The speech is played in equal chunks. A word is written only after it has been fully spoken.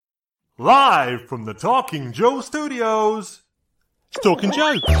Live from the Talking Joe Studios, it's Talking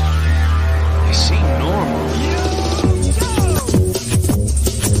Joe. I see normal.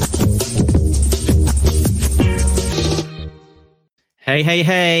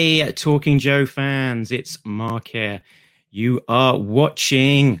 Hey, Talking Joe fans, it's Mark here. You are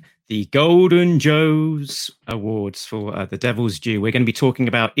watching the Golden Joes Awards for The Devil's Due. We're going to be talking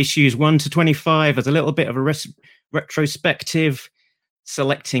about issues 1 to 25 as a little bit of a retrospective,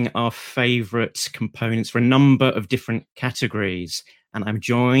 selecting our favorite components for a number of different categories. And I'm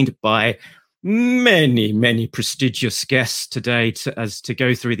joined by many prestigious guests today to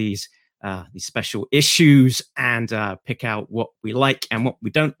go through these special issues and pick out what we like and what we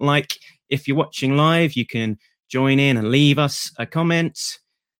don't like. If you're watching live, you can join in and leave us a comment.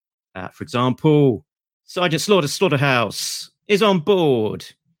 For example, Sergeant Slaughterhouse is on board.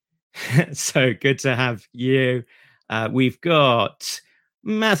 So good to have you. We've got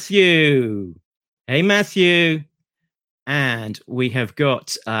Matthew. Hey, Matthew. And we have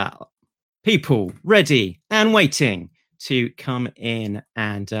got people ready and waiting to come in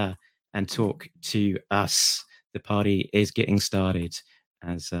and talk to us. The party is getting started,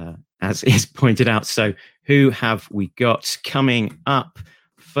 as is pointed out. So who have we got coming up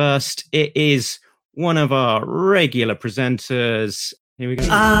first? It is one of our regular presenters. Here we go.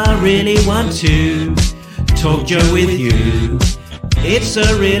 I really want to talk Joe with you. It's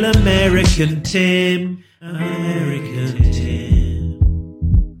a real American Tim. American Tim.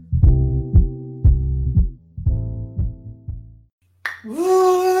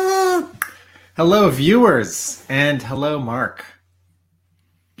 Hello, viewers, and hello, Mark.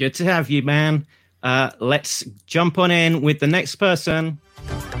 Good to have you, man. Let's jump on in with the next person.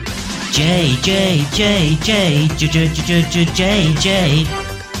 J.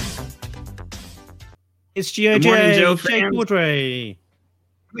 It's G.I. Good morning, Joe Jake fans. Audrey.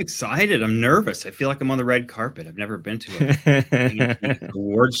 I'm excited. I'm nervous. I feel like I'm on the red carpet. I've never been to an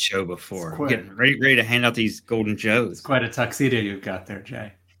awards show before. I'm getting ready to hand out these Golden Joes. It's quite a tuxedo you've got there,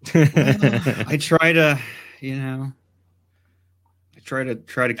 Jay. I try to, try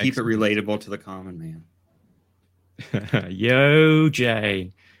to keep it relatable to the common man. Yo,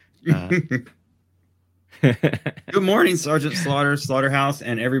 Jay. Good morning, Sergeant Slaughterhouse,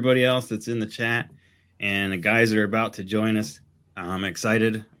 and everybody else that's in the chat, and the guys that are about to join us. I'm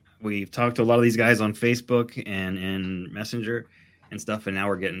excited. We've talked to a lot of these guys on Facebook and in Messenger and stuff, and now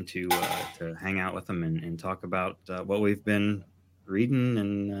we're getting to hang out with them and talk about what we've been reading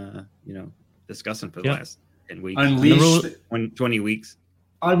and discussing for the last 10 weeks. Unleash 20 weeks.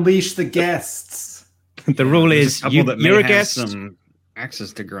 Unleash the guests. The rule is you're a guest. Some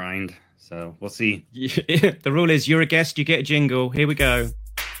axes to grind, so we'll see. The rule is you're a guest, you get a jingle. Here we go.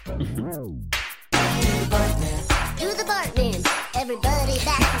 Do the Bartman. Everybody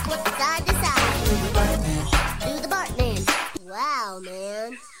back and forth side to side. Do the Bartman. Wow,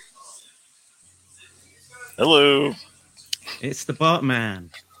 man. Hello. It's the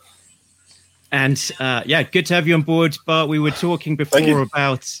Bartman. And good to have you on board, Bart. We were talking before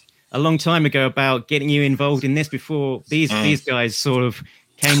about a long time ago about getting you involved in this before these guys sort of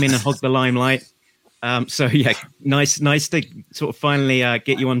came in and hogged the limelight. Nice to sort of finally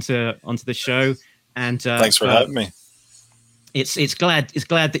get you onto the show. And thanks for having me. It's glad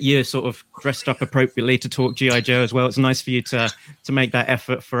that you're sort of dressed up appropriately to talk G.I. Joe as well. It's nice for you to make that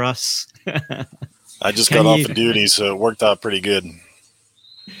effort for us. I just got off of duty, so it worked out pretty good.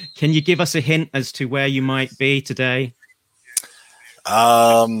 Can you give us a hint as to where you might be today?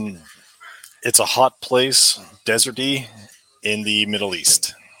 It's a hot place, deserty, in the Middle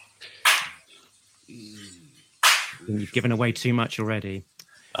East. You've given away too much already.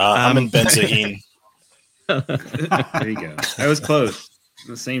 I'm in Benzaheen. There you go. That was close.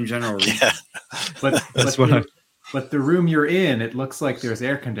 The same general region. Yeah. But the room you're in, it looks like there's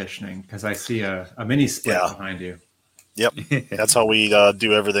air conditioning because I see a mini split behind you. Yep. That's how we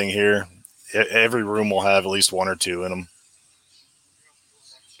do everything here. Every room will have at least one or two in them.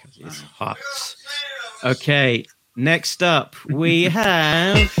 It's hot. Okay, next up we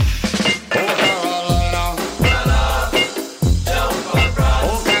have...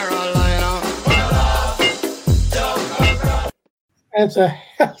 How the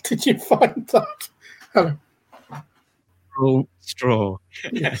hell did you find that? Hello. Straw.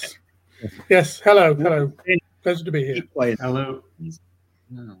 Yes. Yes. Hello. Pleasure to be here. Hello.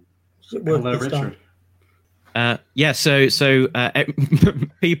 Hello, Richard. So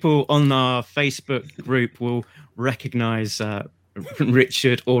people on our Facebook group will recognize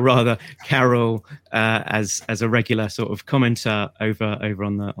Richard, or rather Carol, as a regular sort of commenter over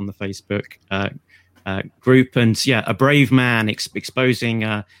on the Facebook group, and yeah, a brave man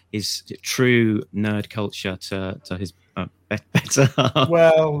exposing his true nerd culture to his better half.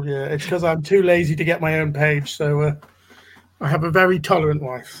 Well, yeah, it's because I'm too lazy to get my own page, so I have a very tolerant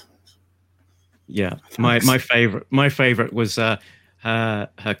wife. Yeah, my favorite was her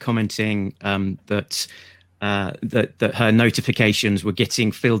commenting that her notifications were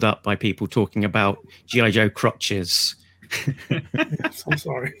getting filled up by people talking about G.I. Joe crotches. Yes, I'm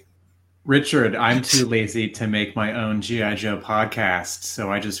sorry. Richard, I'm too lazy to make my own G.I. Joe podcast,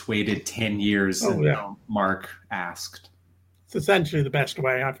 so I just waited 10 years until Mark asked. It's essentially the best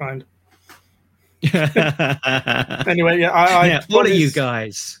way, I find. Anyway, yeah, what are you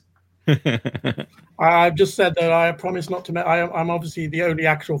guys? I've just said that I promise not to. I'm obviously the only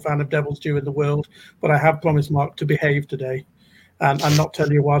actual fan of Devil's Due in the world, but I have promised Mark to behave today, and not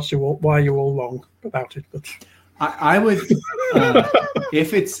tell you why you're all wrong about it. But I would,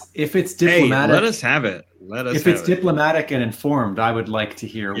 if it's diplomatic. Hey, let us have it. If it's diplomatic and informed, I would like to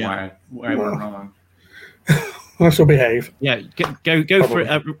hear why we're wrong. I shall behave. Yeah, go for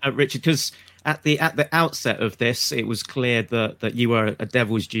it, Richard, because at the outset of this, it was clear that you were a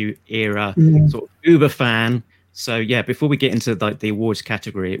Devil's Due era sort of uber fan. So yeah, before we get into the awards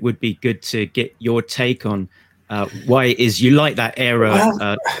category, it would be good to get your take on why it is you like that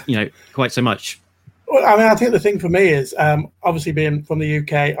era, quite so much. Well, I mean, I think the thing for me is obviously being from the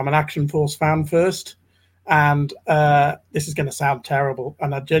UK, I'm an Action Force fan first, and this is going to sound terrible,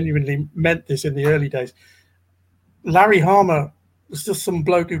 and I genuinely meant this in the early days. Larry Hama was just some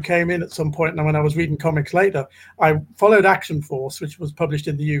bloke who came in at some point, and when I was reading comics later, I followed Action Force, which was published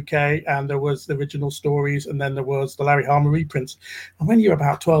in the UK, and there was the original stories, and then there was the Larry Hama reprints. And when you're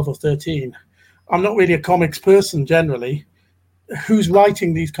about 12 or 13, I'm not really a comics person generally. Who's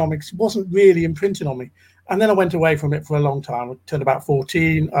writing these comics wasn't really imprinting on me. And then I went away from it for a long time. I turned about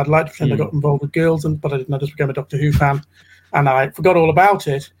 14. I'd like to pretend I got involved with girls, but I didn't. I just became a Doctor Who fan, and I forgot all about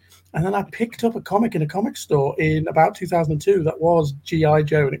it. And then I picked up a comic in a comic store in about 2002 that was G.I.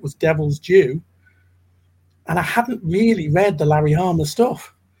 Joe, and it was Devil's Due. And I hadn't really read the Larry Hama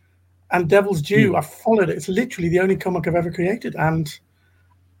stuff. And Devil's Due, I followed it. It's literally the only comic I've ever created. And,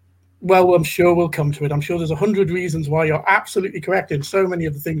 well, I'm sure we'll come to it. I'm sure there's 100 reasons why you're absolutely correct in so many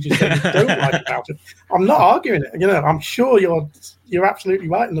of the things you say you don't like about it. I'm not arguing it. I'm sure you're absolutely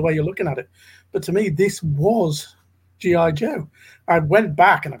right in the way you're looking at it. But to me, this was G.I. Joe. I went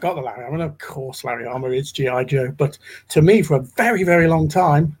back and I got the Larry Hama. Of course, Larry Hama is G.I. Joe. But to me, for a very, very long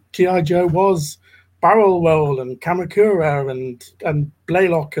time, G.I. Joe was Barrel Roll and Kamakura and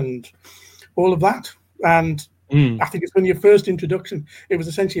Blaylock and all of that. And I think it's when your first introduction, it was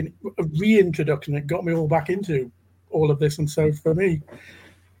essentially a reintroduction. It got me all back into all of this. And so for me,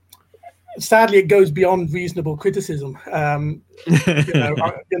 sadly, it goes beyond reasonable criticism. Some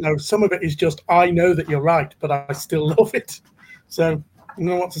of it is just, I know that you're right, but I still love it. So I don't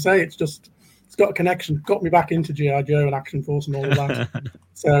know what to say. It's got a connection. Got me back into G.I. Joe and Action Force and all of that.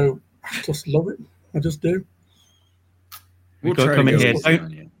 So I just love it. I just do. We've got to come in here.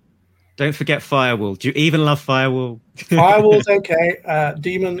 Don't forget Firewall. Do you even love Firewall? Firewall's okay.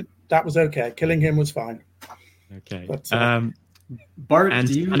 Demon, that was okay. Killing him was fine. Okay. But, Bart,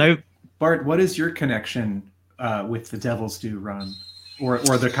 Bart, what is your connection with the Devil's Due run, or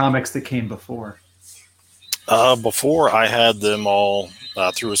the comics that came before? Before, I had them all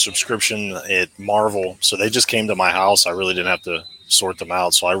through a subscription at Marvel, so they just came to my house. I really didn't have to sort them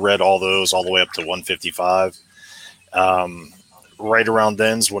out, so I read all those all the way up to 155. Right around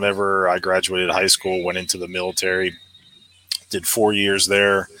then's whenever I graduated high school, went into the military, did 4 years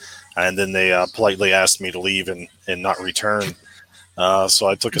there, and then they politely asked me to leave and not return. So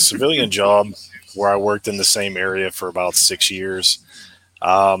I took a civilian job where I worked in the same area for about 6 years.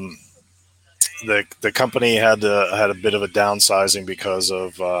 The company had a bit of a downsizing because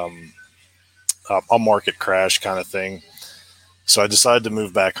of a market crash kind of thing. So I decided to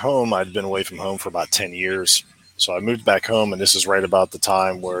move back home. I'd been away from home for about 10 years. So I moved back home, and this is right about the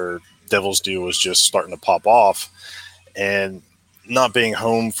time where Devil's Due was just starting to pop off. And not being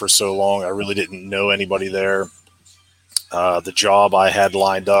home for so long, I really didn't know anybody there. The job I had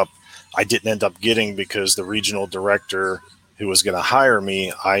lined up, I didn't end up getting because the regional director who was going to hire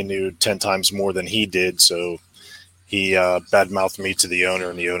me, I knew 10 times more than he did. So he badmouthed me to the owner,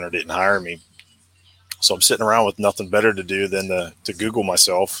 and the owner didn't hire me. So I'm sitting around with nothing better to do than to Google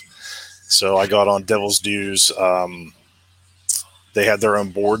myself. So I got on Devil's Due's. They had their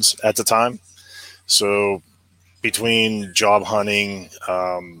own boards at the time. So between job hunting,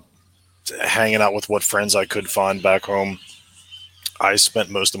 hanging out with what friends I could find back home, I spent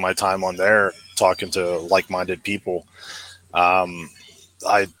most of my time on there talking to like-minded people.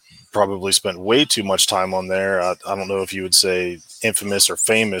 I probably spent way too much time on there. I don't know if you would say infamous or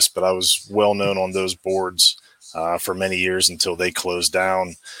famous, but I was well known on those boards for many years until they closed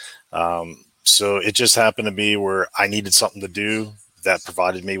down. So it just happened to be where I needed something to do that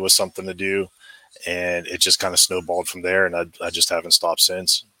provided me with something to do. And it just kind of snowballed from there. And I just haven't stopped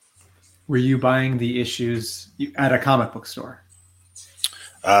since. Were you buying the issues at a comic book store?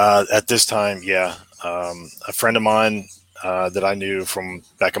 At this time, yeah. A friend of mine that I knew from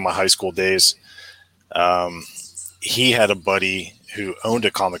back in my high school days, he had a buddy who owned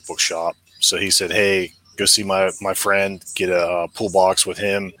a comic book shop. So he said, hey, go see my friend, get a pool box with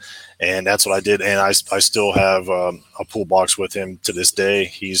him. And that's what I did. And I still have a pool box with him to this day.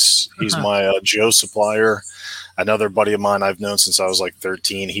 He's my Joe supplier. Another buddy of mine I've known since I was like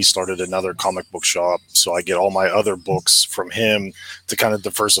 13. He started another comic book shop. So I get all my other books from him to kind of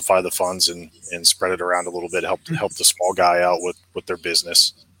diversify the funds and spread it around a little bit, help the small guy out with their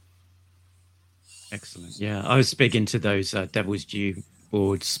business. Excellent. Yeah, I was big into those Devil's Due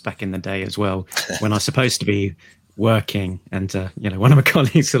boards back in the day as well, when I was supposed to be working, and one of my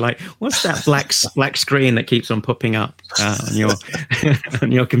colleagues are like, what's that black screen that keeps on popping up on your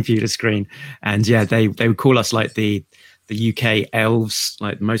on your computer screen? And yeah, they would call us like the UK elves,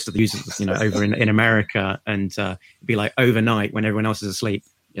 like most of the users over in America, and it'd be like overnight when everyone else is asleep,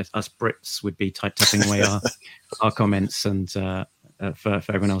 yes, us Brits would be typing away our comments, and for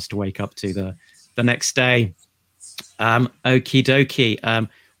everyone else to wake up to the next day. Okie dokie.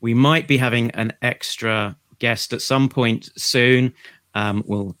 We might be having an extra guest at some point soon.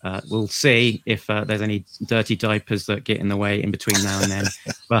 We'll see if there's any dirty diapers that get in the way in between now and then.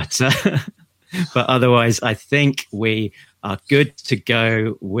 But otherwise, I think we are good to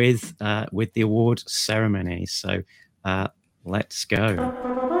go with the award ceremony. So let's go.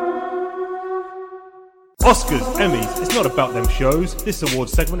 Oscars, Emmys, it's not about them shows. This award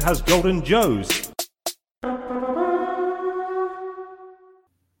segment has Golden Joes.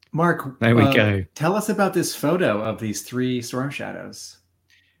 Mark, there we go. Tell us about this photo of these 3 Storm Shadows.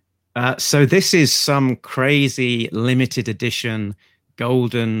 So this is some crazy limited edition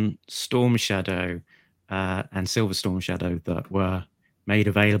golden Storm Shadow and silver Storm Shadow that were made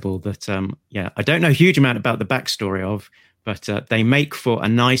available that, I don't know a huge amount about the backstory of, but they make for a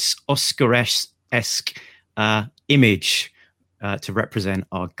nice Oscar-esque image to represent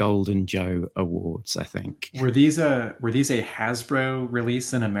our Golden Joe Awards, I think. Were these a Hasbro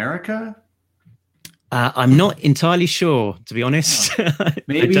release in America? I'm not entirely sure, to be honest.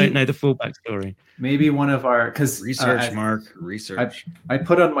 Maybe, I don't know the full backstory. Maybe one of our research. I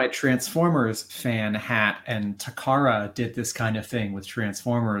put on my Transformers fan hat, and Takara did this kind of thing with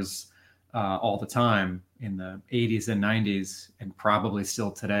Transformers all the time in the 80s and 90s, and probably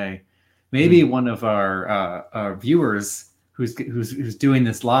still today. Maybe one of our viewers who's doing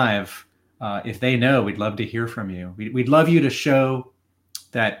this live, if they know, we'd love to hear from you. We'd love you to show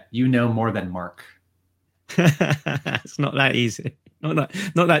that you know more than Mark. It's not that easy, not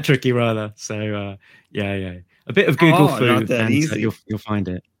that tricky, rather. So yeah, a bit of Google food, and you'll find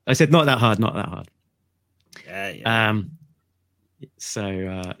it. I said not that hard. Yeah.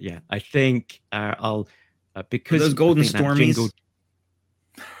 So I think I'll because those golden stormies.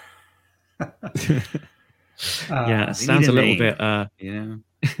 Yeah, it sounds a little bit.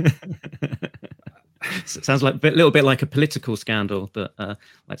 Sounds like a little bit like a political scandal, but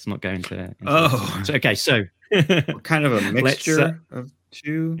let's not go into it. So, okay, so kind of a mixture of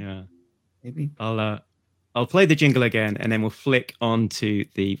two. Yeah, maybe. I'll play the jingle again, and then we'll flick on to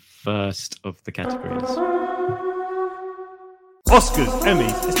the first of the categories. Oscars,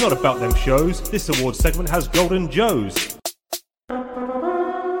 Emmys, it's not about them shows. This award segment has Golden Joes.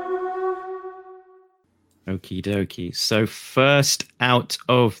 Okie dokie. So first out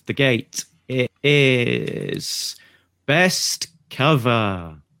of the gate, it is Best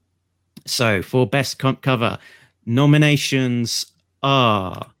Cover. So for Best Cover, nominations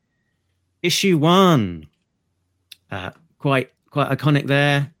are Issue 1. Quite iconic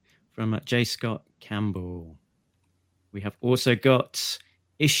there from J. Scott Campbell. We have also got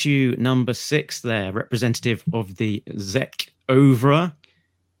issue number 6 there, representative of the Zek Ovra.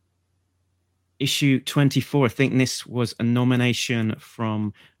 Issue 24, I think this was a nomination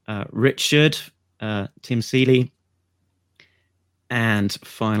from Richard, Tim Seeley. And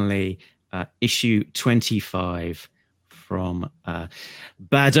finally, issue 25 from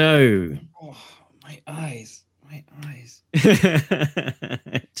Badeau. Oh, my eyes.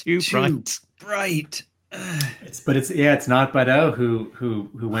 Too bright. It's not Badeau who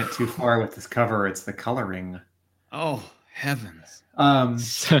went too far with this cover. It's the coloring. Oh, heavens.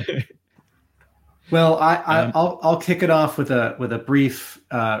 Well, I'll kick it off with a brief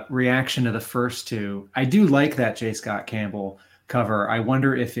reaction to the first two. I do like that J. Scott Campbell cover. I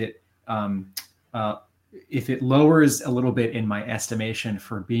wonder if it lowers a little bit in my estimation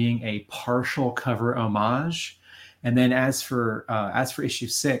for being a partial cover homage. And then as for issue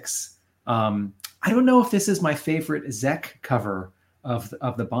 6, I don't know if this is my favorite Zek cover of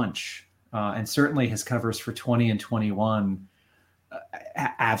the bunch, and certainly his covers for 20 and 21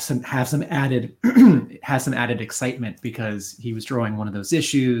 have some added excitement because he was drawing one of those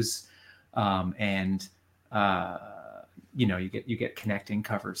issues, and you get connecting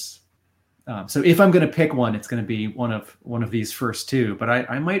covers. So if I'm going to pick one, it's going to be one of these first two. But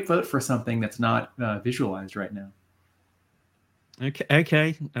I might vote for something that's not visualized right now.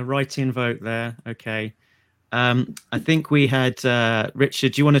 Okay, a write-in vote there. Okay, I think we had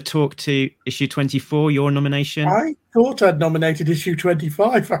Richard. Do you want to talk to issue 24? Your nomination? I thought I'd nominated issue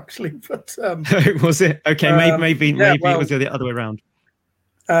 25 actually, but was it? Okay, maybe it was the other way around.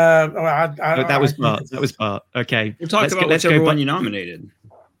 That was Bart. That was Bart. Okay, we'll talk about whichever one you nominated.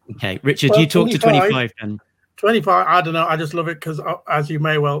 Okay, Richard, you talk to 25 then. 25, I don't know. I just love it because, as you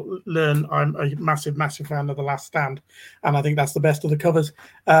may well learn, I'm a massive, massive fan of The Last Stand. And I think that's the best of the covers.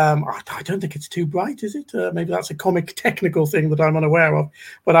 I don't think it's too bright, is it? Maybe that's a comic technical thing that I'm unaware of.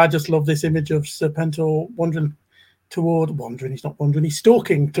 But I just love this image of Serpentor he's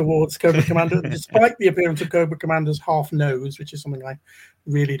stalking towards Cobra Commander, despite the appearance of Cobra Commander's half nose, which is something I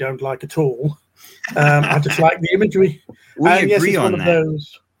really don't like at all. I just like the imagery. We agree on that.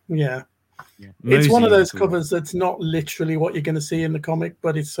 Those, yeah. It's one of those covers that's not literally what you're going to see in the comic,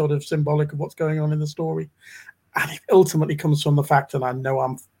 but it's sort of symbolic of what's going on in the story. And it ultimately comes from the fact, and I know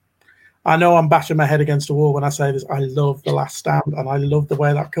I'm bashing my head against the wall when I say this, I love The Last Stand, and I love the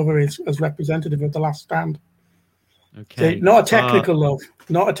way that cover is as representative of The Last Stand. Okay. So not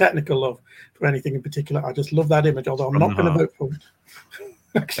a technical love for anything in particular. I just love that image, although I'm not going to vote for it.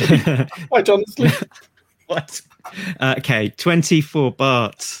 Actually, quite honestly. What? Okay, 24,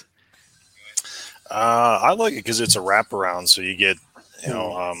 Bart. I like it because it's a wraparound, so you get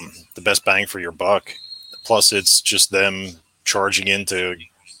the best bang for your buck. Plus, it's just them charging in to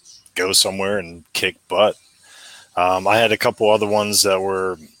go somewhere and kick butt. I had a couple other ones that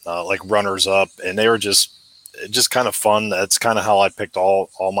were like runners up, and they were just kind of fun. That's kind of how I picked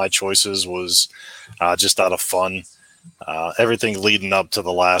all my choices, was just out of fun. Everything leading up to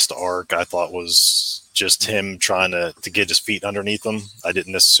the last arc, I thought was just him trying to get his feet underneath him. I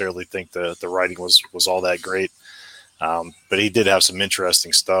didn't necessarily think the writing was all that great, but he did have some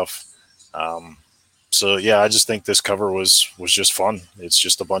interesting stuff. So yeah, I just think this cover was just fun. It's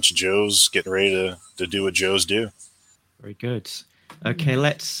just a bunch of Joes getting ready to do what Joes do. Very good. Okay,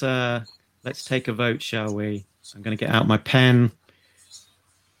 let's take a vote, shall we? I'm going to get out my pen.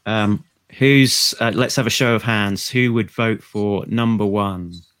 Let's have a show of hands. Who would vote for number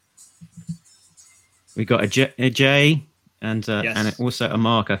 1? We got a J and yes. And also a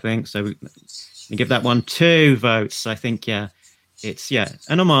Mark, I think. So we give that one 2 votes. I think it's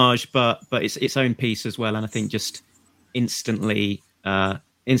an homage, but it's its own piece as well. And I think just instantly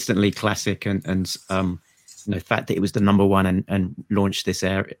classic and the fact that it was the number 1 and launched this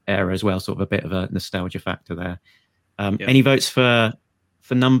era as well, sort of a bit of a nostalgia factor there. Any votes for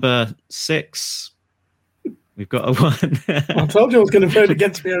number 6? We've got a 1. I told you I was going to vote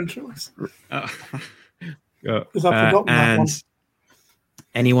against my own choice. Because I've forgotten that one.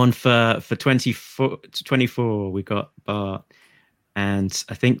 Anyone for 24? We got Bart. And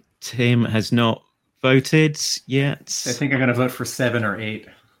I think Tim has not voted yet. I think I'm going to vote for 7 or 8.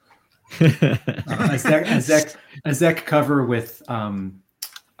 A Zek cover with 7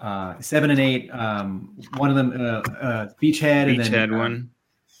 and 8. One of them, Beachhead, and then one.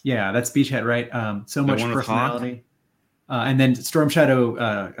 Yeah, that's Beachhead, right? So much personality. And then Storm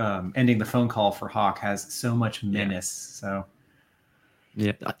Shadow ending the phone call for Hawk has so much menace. So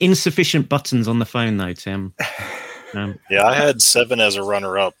yeah, insufficient buttons on the phone though, Tim. Yeah, I had 7 as a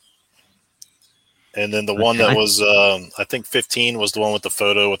runner-up. And then the one that was, I think 15 was the one with the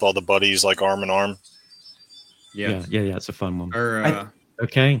photo with all the buddies like arm in arm. Yeah, it's a fun one. Or,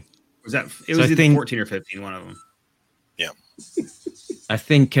 okay. Was that? It was either 14 or 15, one of them. Yeah. I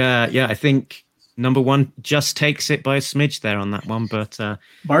think number 1 just takes it by a smidge there on that one. But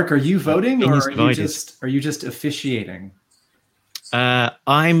Mark, are you voting or are you just officiating?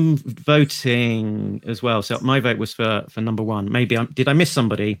 I'm voting as well. So my vote was for number 1. Maybe did I miss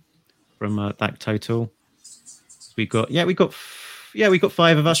somebody from that total? We got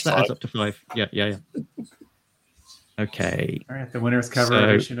 5 of us. That adds up to 5. Yeah. Okay. All right, the winner's cover of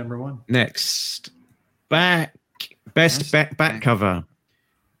issue number 1. Next, best back cover.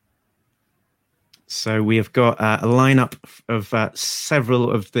 So we have got a lineup of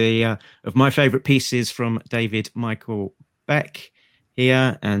several of the of my favorite pieces from David Michael Beck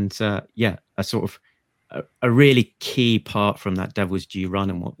here, and a sort of a really key part from that Devil's Due run,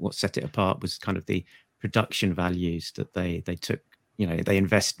 and what set it apart was kind of the production values that they took. You know, they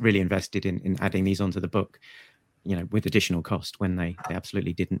really invested in adding these onto the book, you know, with additional cost when they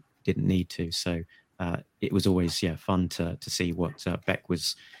absolutely didn't need to. So it was always fun to see what Beck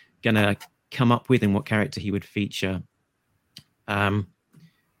was gonna come up with and what character he would feature. Tim,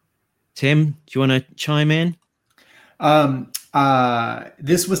 do you want to chime in?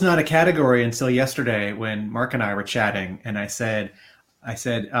 This was not a category until yesterday when Mark and I were chatting, and I said, I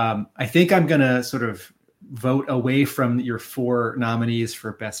think I'm going to sort of vote away from your 4 nominees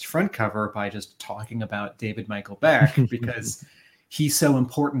for best front cover by just talking about David Michael Beck because he's so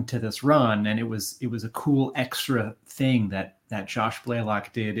important to this run, and it was a cool extra thing that Josh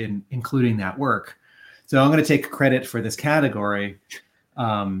Blaylock did in including that work. So I'm going to take credit for this category,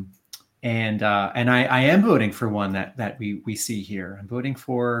 and I am voting for one that we see here. I'm voting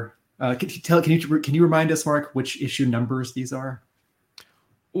for. Can you remind us, Mark, which issue numbers these are?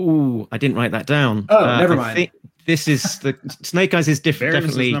 Ooh, I didn't write that down. Oh, never mind. I think this is the Snake Eyes is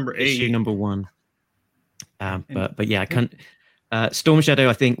definitely number 8. issue number 1. But yeah, I can't. Storm Shadow,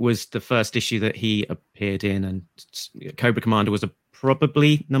 I think, was the first issue that he appeared in, and Cobra Commander was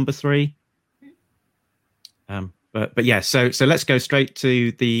probably number 3. But yeah, so let's go straight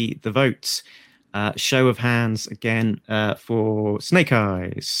to the votes. Show of hands again for Snake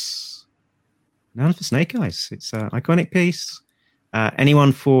Eyes. None for Snake Eyes. It's an iconic piece.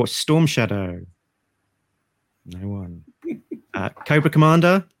 Anyone for Storm Shadow? No one. Cobra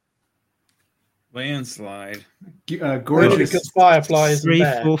Commander? Landslide. Gorgeous. Because Firefly is 3,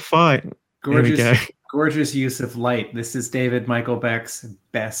 4, 5. Gorgeous use of light. This is David Michael Beck's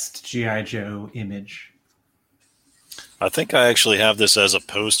best G.I. Joe image. I think I actually have this as a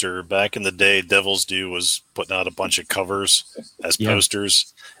poster. Back in the day, Devil's Due was putting out a bunch of covers as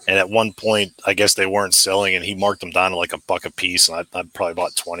posters. And at one point, I guess they weren't selling, and he marked them down to like $1 a piece. And I probably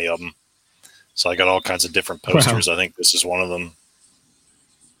bought 20 of them. So I got all kinds of different posters. Wow. I think this is one of them.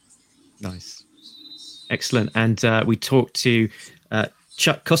 Nice. Excellent. And we talked to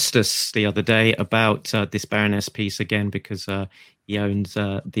Chuck Costas the other day about this Baroness piece again, because he owns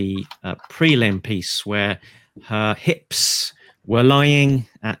the prelim piece where her hips were lying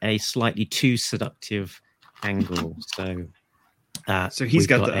at a slightly too seductive angle. So he's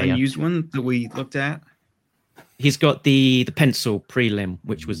got the unused one that we looked at. He's got the pencil prelim,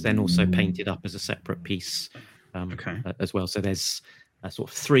 which was then also painted up as a separate piece as well. So there's sort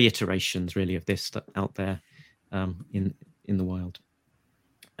of 3 iterations really of this out there in the wild.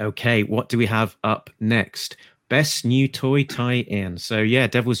 Okay, what do we have up next? Best new toy tie-in. So yeah,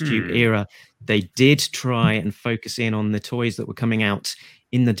 Devil's Due era, they did try and focus in on the toys that were coming out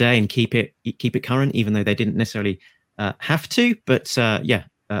in the day and keep it current, even though they didn't necessarily have to. But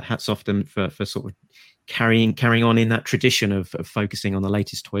hats off them for sort of carrying on in that tradition of focusing on the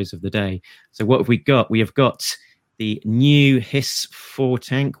latest toys of the day. So what have we got? We have got the new Hiss 4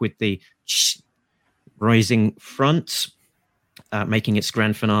 tank with the rising front, making its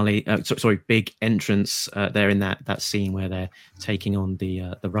grand finale. Big entrance there in that scene where they're taking on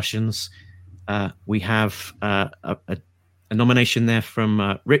the Russians. We have a nomination there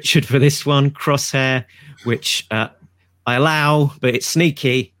from Richard for this one, Crosshair, which I allow, but it's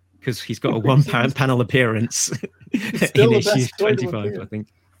sneaky because he's got a one panel appearance in issue 25, I think.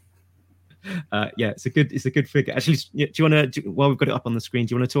 It's a good figure. Actually, do you want to, while we've got it up on the screen,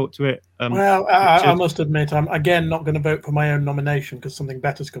 do you want to talk to it? I must admit, I'm again not going to vote for my own nomination because something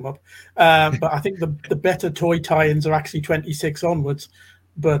better's come up. But I think the better toy tie-ins are actually 26 onwards.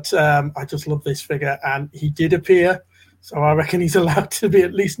 But I just love this figure, and he did appear, so I reckon he's allowed to be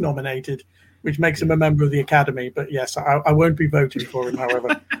at least nominated, which makes him a member of the Academy. But yes, I won't be voting for him,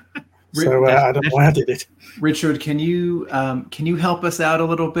 however. So I don't know why I did it. Richard, can you help us out a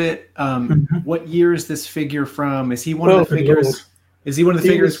little bit? What year is this figure from? Is he one of the figures? Is he one of the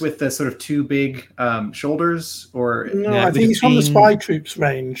figures with the sort of 2 big shoulders? Or no, I think he's from the Spy Troops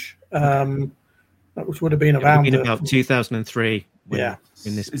range. That would have been around about 2003.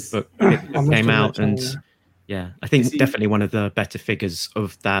 When this book came out, and I think definitely one of the better figures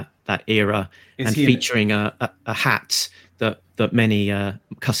of that era, and featuring a hat that many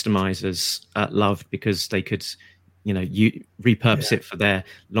customizers loved because they could, repurpose it for their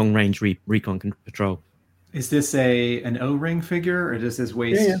long range recon patrol. Is this an O-ring figure, or does his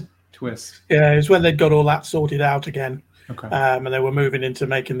waist twist? Yeah, it's when they'd got all that sorted out again. Okay. And they were moving into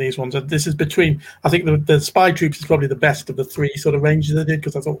making these ones. And this is between, I think the Spy Troops is probably the best of the 3 sort of ranges they did,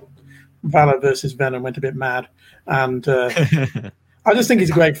 because I thought Valor versus Venom went a bit mad, and I just think he's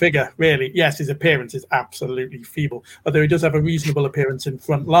a great figure. Really, yes, his appearance is absolutely feeble, although he does have a reasonable appearance in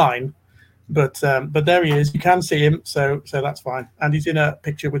front line. But there he is. You can see him, so that's fine. And he's in a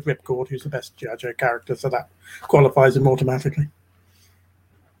picture with Ripcord, who's the best G.I. Joe character, so that qualifies him automatically.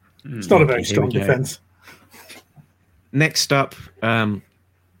 It's not a very strong defense. Next up,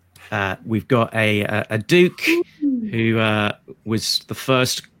 we've got a Duke who was the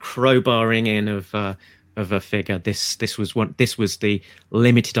first crowbarring in of a figure. This was the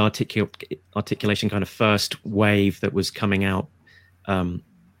limited articulation kind of first wave that was coming out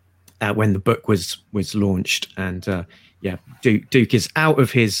when the book was launched. And Duke is out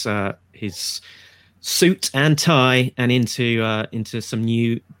of his suit and tie and into some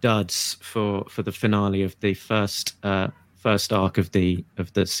new duds for the finale of the first arc of the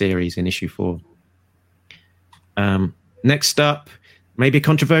series in issue 4. Next up, maybe a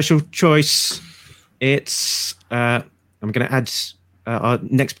controversial choice. It's I'm going to add our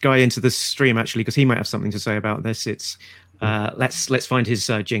next guy into the stream actually, because he might have something to say about this. It's let's find his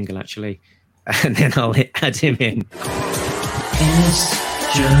jingle actually, and then I'll add him in.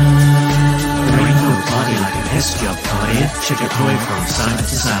 Going to party like an S-job party, shake your toy from side to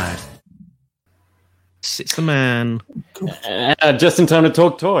side. It's the man. Just in time to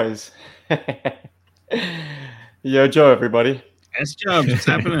talk toys. Yo, Joe, everybody. S-job, what's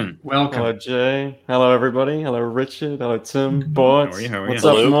happening? Welcome. Hello, Jay. Hello, everybody. Hello, Richard. Hello, Tim. Bart. How are you? What's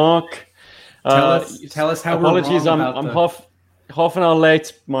up, Mark? Tell us how apologies, we're wrong I'm half an hour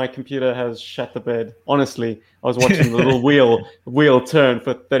late. My computer has shat the bed. Honestly, I was watching the little wheel turn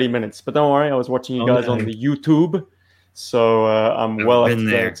for 30 minutes. But don't worry, I was watching you guys on the YouTube. So I'm well up to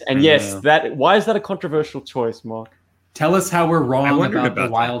date. And yes, why is that a controversial choice, Mark? Tell us how we're wrong about the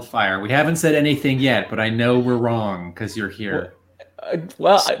wildfire. We haven't said anything yet, but I know we're wrong because you're here.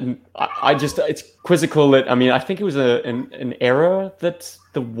 I just it's quizzical that I think it was an error that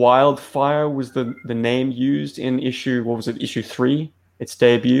the wildfire was the name used in issue 3, its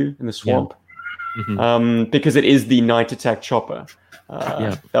debut in the swamp. Yeah. Mm-hmm. Because it is the Night Attack chopper.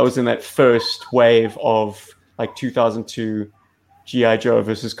 That was in that first wave of like 2002 G.I. Joe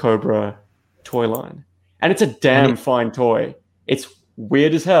versus Cobra toy line. And it's a damn fine toy. It's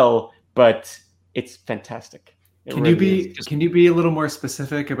weird as hell, but it's fantastic. Can you be a little more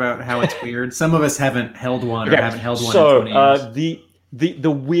specific about how it's weird? Some of us haven't held one or haven't held one in 20 years.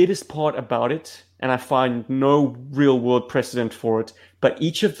 The weirdest part about it, and I find no real world precedent for it, but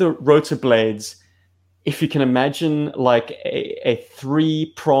each of the rotor blades, if you can imagine like a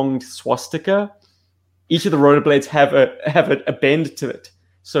 3-pronged swastika, each of the rotor blades have a bend to it.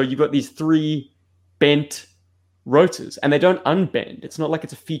 So you've got these 3 bent rotors, and they don't unbend. It's not like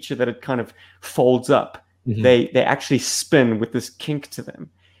it's a feature that it kind of folds up. Mm-hmm. They actually spin with this kink to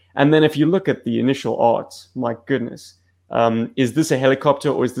them. And then if you look at the initial art, my goodness, is this a helicopter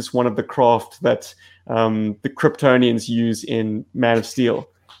or is this one of the craft that the Kryptonians use in Man of Steel?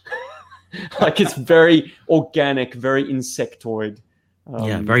 Like it's very organic, very insectoid.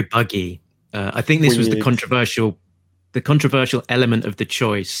 Very buggy. I think this was the controversial element of the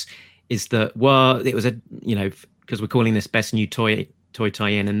choice is that, well, it was because we're calling this best new toy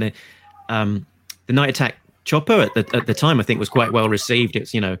tie-in, and the Night Attack chopper at the time I think was quite well received.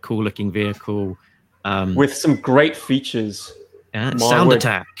 It's a cool looking vehicle with some great features. Sound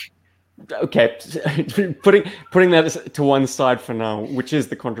attack. Okay, putting that to one side for now, which is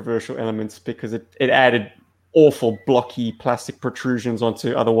the controversial elements, because it added awful blocky plastic protrusions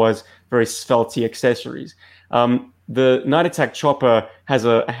onto otherwise very svelty accessories. The Night Attack chopper has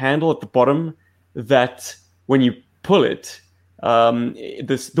a handle at the bottom that when you pull it,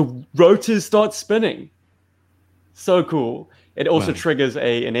 the rotors start spinning. So cool. It also triggers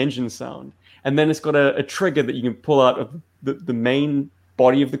an engine sound. And then it's got a trigger that you can pull out of the main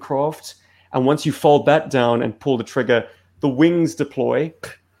body of the craft. And once you fold that down and pull the trigger, the wings deploy.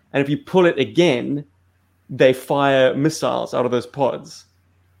 And if you pull it again, they fire missiles out of those pods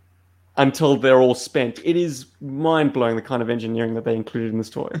until they're all spent. It is mind-blowing, the kind of engineering that they included in this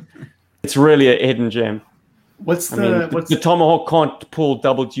toy. It's really a hidden gem. The Tomahawk can't pull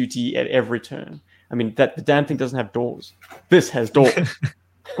double duty at every turn. The damn thing doesn't have doors. This has doors.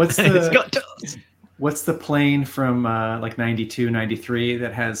 It's got doors. What's the plane from like 92, 93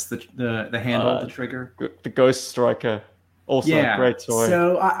 that has the handle, the trigger? The Ghost Striker. Also a great toy.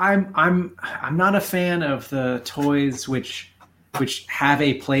 So I'm not a fan of the toys which have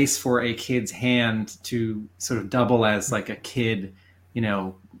a place for a kid's hand to sort of double as like a kid,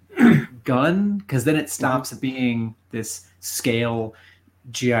 gun, because then it stops being this scale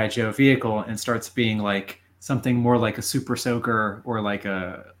G.I. Joe vehicle and starts being like something more like a Super Soaker or like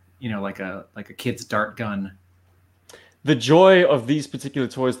a like a kid's dart gun. The joy of these particular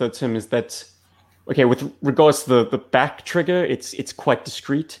toys, though, Tim, is that okay. With regards to the back trigger, it's quite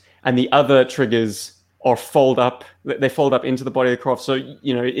discreet, and the other triggers are fold up. They fold up into the body of the craft, so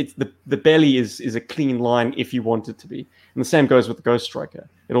it's the belly is a clean line if you want it to be. And the same goes with the Ghost Striker.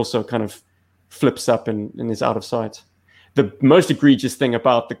 It also kind of flips up and is out of sight. The most egregious thing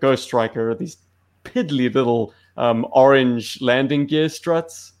about the Ghost Striker are these piddly little orange landing gear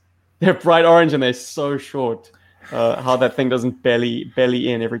struts. They're bright orange and they're so short. How that thing doesn't belly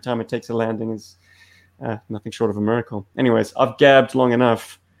in every time it takes a landing is nothing short of a miracle. Anyways, I've gabbed long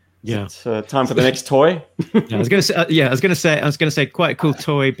enough. Yeah, it's time for the next toy. I was going to say quite a cool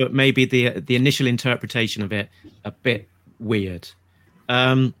toy, but maybe the initial interpretation of it a bit weird.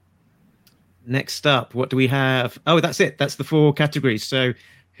 Next up, what do we have? Oh, that's it. That's the 4 categories. So,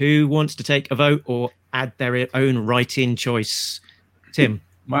 who wants to take a vote or add their own write-in choice? Tim.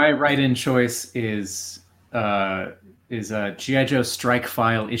 My write-in choice is G.I. Joe Strike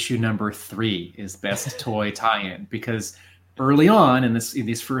File issue number 3 is best toy tie-in, because early on in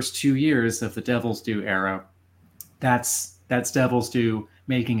these first 2 years of the Devil's Due era, that's Devil's Due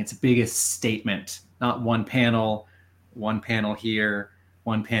making its biggest statement. Not one panel here,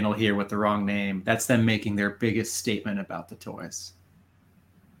 one panel here with the wrong name. That's them making their biggest statement about the toys.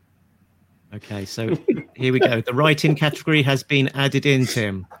 Okay, so here we go. The write-in category has been added in,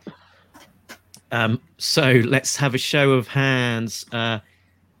 Tim. So let's have a show of hands. The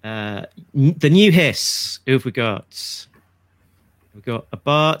new Hiss. Who have we got? We've got a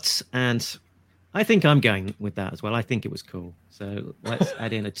Bart, and I think I'm going with that as well. I think it was cool. So let's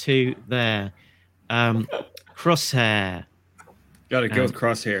add in a 2 there. Crosshair. Got to go with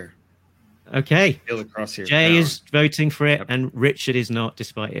Crosshair. Okay. Feel the Crosshair Jay power. is voting for it, and Richard is not,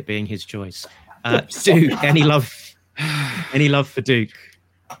 despite it being his choice. Duke, any love for Duke?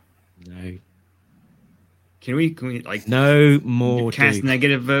 No. Can we like no more cast Duke.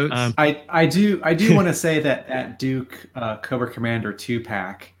 negative votes? I do want to say that Duke Cobra Commander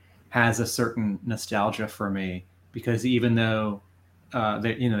 2-pack has a certain nostalgia for me, because even though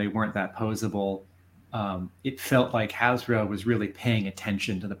they weren't that posable, it felt like Hasbro was really paying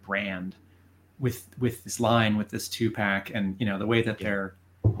attention to the brand with this line, with this 2-pack, and the way that they're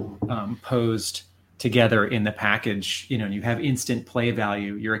posed together in the package. You have instant play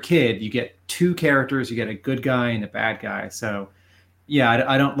value. You're a kid, you get 2 characters, you get a good guy and a bad guy. So yeah,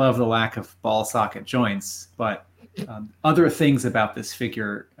 I don't love the lack of ball socket joints, but other things about this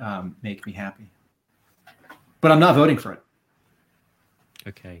figure make me happy. But I'm not voting for it.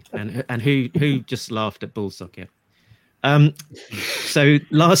 Okay, and who just laughed at ball socket? So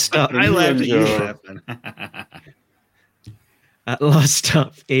last up, I laughed at you laughing. Last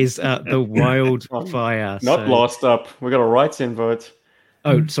up is the Wildfire. Not last up. We got a write-in vote.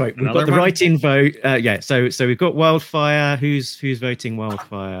 Oh, sorry, we've got the write-in vote. Yeah, so we've got Wildfire. Who's voting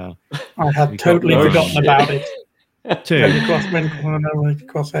Wildfire? I had totally forgotten about it. 2.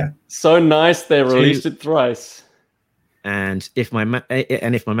 Crosshair. So nice they released it thrice. And if my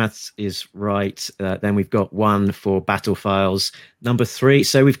maths is right, then we've got 1 for Battle Files number 3.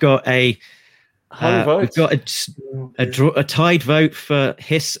 So we've got a tied vote for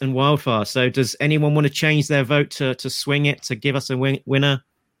Hiss and Wildfire. So does anyone want to change their vote to swing it to give us a winner?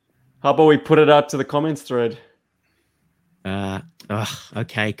 How about we put it out to the comments thread?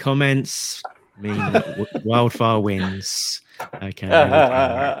 Okay, comments mean Wildfire wins. Okay.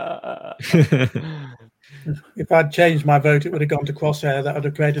 If I'd changed my vote, it would have gone to Crosshair. That would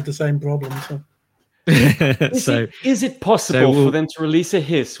have created the same problem. So. Is it possible for them to release a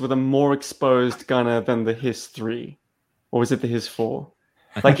Hiss with a more exposed gunner than the Hiss 3? Or is it the Hiss 4?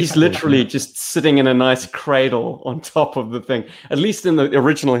 Like he's literally just sitting in a nice cradle on top of the thing. At least in the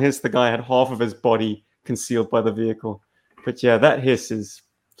original Hiss, the guy had half of his body concealed by the vehicle. But yeah, that Hiss is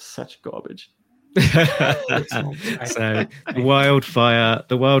such garbage. So the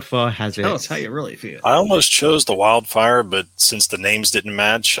Wildfire has it. Tell us how you really feel. I almost chose the Wildfire, but since the names didn't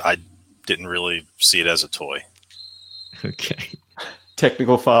match, I didn't really see it as a toy. Okay.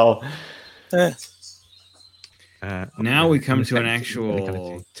 Technical foul. Now we come to an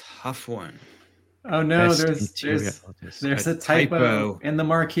actual tough one. Oh no, there's a typo in the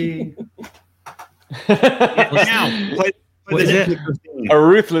marquee. Now, what is it? A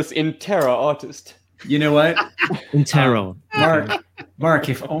ruthless in terror artist. You know what? In terror. Mark,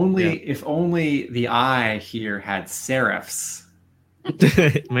 if only the I here had serifs.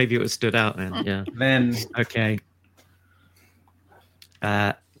 Maybe it would stood out then. Yeah. Then okay.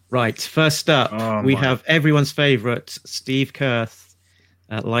 Right. First up, we have everyone's favorite, Steve Kurth.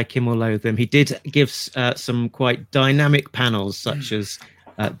 Like him or loathe him, he did give some quite dynamic panels, such as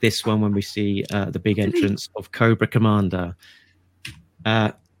this one when we see the big entrance of Cobra Commander.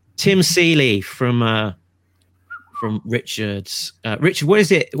 Tim Seeley from Richard's. Richard, what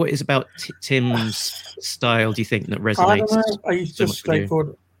is it? What is about Tim's style? Do you think that resonates? I don't know. He's just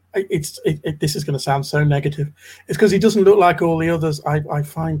straightforward. This is going to sound so negative. It's because he doesn't look like all the others. I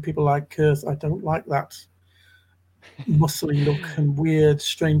find people like Kurth. I don't like that muscly look and weird,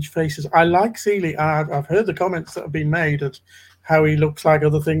 strange faces. I like Seeley. I've heard the comments that have been made at how he looks like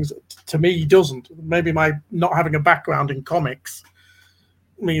other things. To me, he doesn't. Maybe my not having a background in comics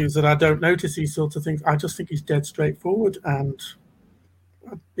means that I don't notice these sorts of things. I just think he's dead straightforward, and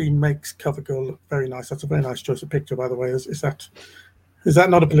he makes CoverGirl look very nice. That's a very nice choice of picture, by the way. Is that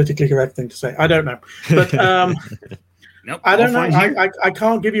not a politically correct thing to say? I don't know, but nope, I don't know. I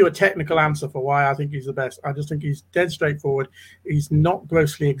can't give you a technical answer for why I think he's the best. I just think he's dead straightforward. He's not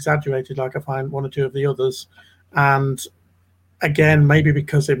grossly exaggerated like I find one or two of the others, and again, maybe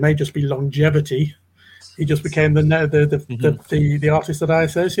because it may just be longevity. He just became the artist that I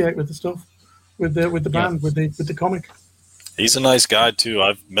associate with the stuff, with the band, with the comic. He's a nice guy too.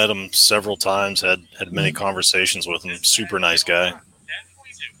 I've met him several times, had many conversations with him. Super nice guy.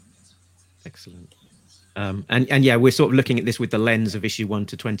 Excellent. And yeah, we're sort of looking at this with the lens of issue 1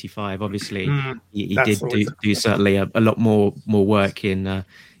 to 25. Obviously, he did do certainly a lot more work in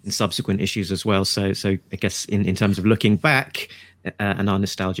subsequent issues as well. So I guess in terms of looking back. And our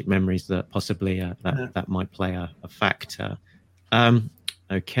nostalgic memories that possibly that might play a factor.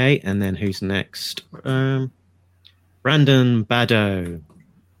 Okay, and then who's next? Brandon Bado,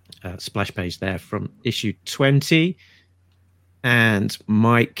 splash page there from issue 20, and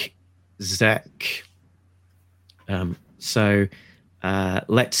Mike Zeck. So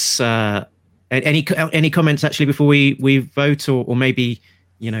let's any comments actually before we vote, or maybe.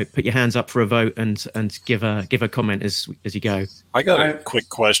 Put your hands up for a vote and give a comment as you go. I got a quick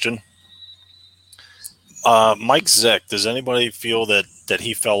question. Mike Zeck, does anybody feel that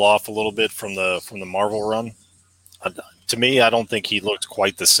he fell off a little bit from the Marvel run? To me, I don't think he looked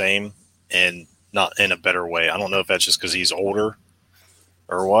quite the same, and not in a better way. I don't know if that's just because he's older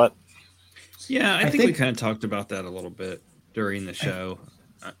or what. Yeah, I think we kind of talked about that a little bit during the show.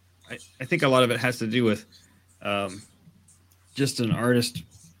 I think a lot of it has to do with just an artist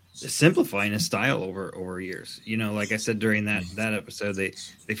simplifying his style over years. Like I said during that episode, they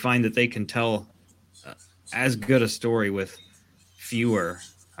find that they can tell as good a story with fewer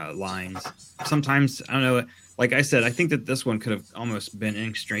lines. Sometimes, I don't know, like I said, I think that this one could have almost been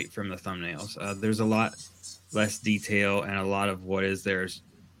ink straight from the thumbnails. There's a lot less detail, and a lot of what is there's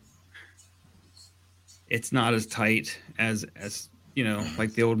it's not as tight as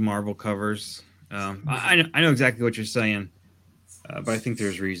like the old Marvel covers. I know exactly what you're saying. But I think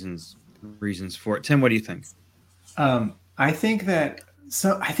there's reasons for it. Tim, what do you think? I think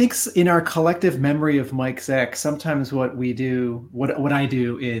in our collective memory of Mike Zeck, sometimes what I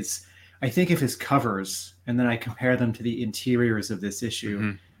do is I think of his covers and then I compare them to the interiors of this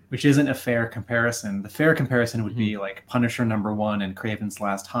issue, which isn't a fair comparison. The fair comparison would be like Punisher #1 and Kraven's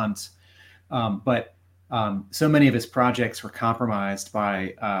Last Hunt. But so many of his projects were compromised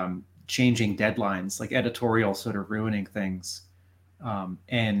by changing deadlines, like editorial sort of ruining things.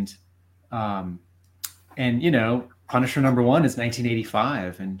 And Punisher #1 is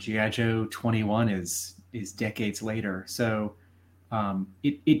 1985 and G.I. Joe 21 is decades later. So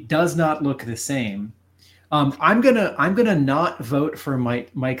it does not look the same. I'm gonna not vote for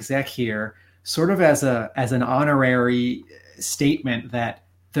Mike Zeck here, sort of as an honorary statement that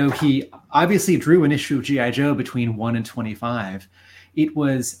though he obviously drew an issue of G.I. Joe between 1 and 25, it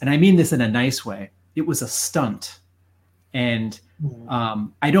was, and I mean this in a nice way, it was a stunt. And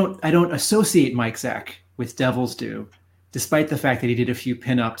I don't associate Mike Zeck with Devil's Due, despite the fact that he did a few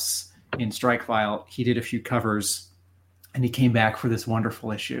pinups in Strike File. He did a few covers, and he came back for this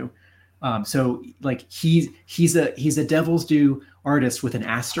wonderful issue. So like he's a Devil's Due artist with an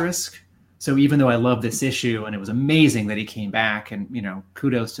asterisk. So even though I love this issue and it was amazing that he came back, and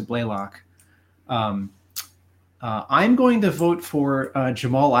kudos to Blaylock, I'm going to vote for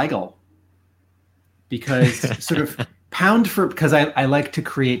Jamal Igle because sort of. Because I like to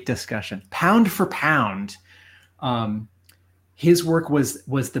create discussion. Pound for pound, his work was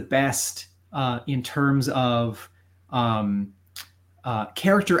the best in terms of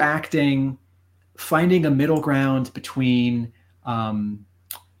character acting, finding a middle ground between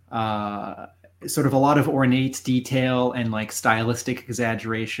sort of a lot of ornate detail and like stylistic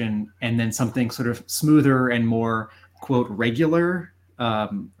exaggeration, and then something sort of smoother and more quote regular,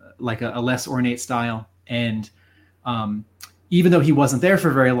 like a less ornate style. And even though he wasn't there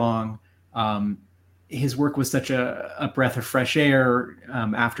for very long, his work was such a breath of fresh air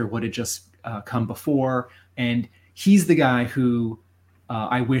after what had just come before, and he's the guy who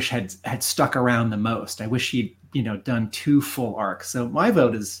I wish had stuck around the most. I wish he'd done 2 full arcs. So my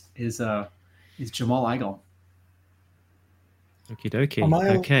vote is Jamal Igle. Okie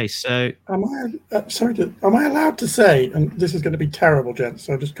dokie. Okay, so am I allowed to say, and this is going to be terrible, gents,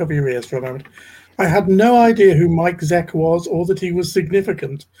 so just cover your ears for a moment. I had no idea who Mike Zeck was or that he was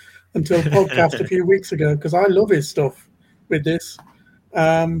significant until podcast a few weeks ago, because I love his stuff with this.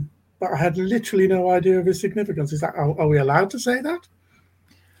 But I had literally no idea of his significance. Is that are we allowed to say that?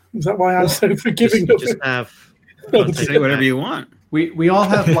 Is that why I'm so forgiving of him? Say whatever you want. We all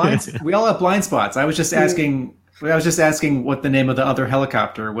have blind spots. I was just asking what the name of the other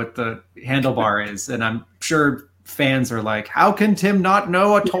helicopter, what the handlebar is, and I'm sure fans are like, "How can Tim not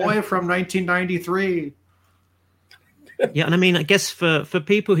know a toy from 1993?" Yeah, and I mean, I guess for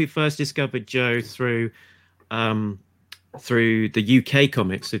people who first discovered Joe through the UK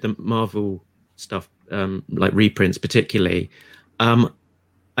comics, through the Marvel stuff, like reprints particularly,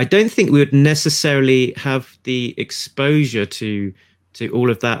 I don't think we would necessarily have the exposure to all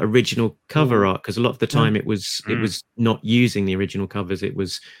of that original cover art, because a lot of the time it was not using the original covers. It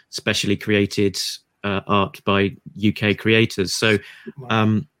was specially created art by UK creators. So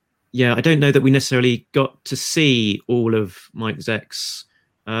yeah, I don't know that we necessarily got to see all of Mike Zeck's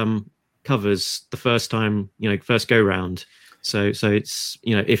covers the first time, first go round. So it's,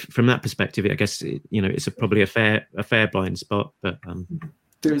 if from that perspective, I guess it's probably a fair blind spot, but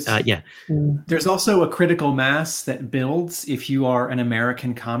there's also a critical mass that builds if you are an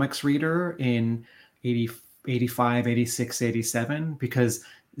American comics reader in 85, 86, 87, because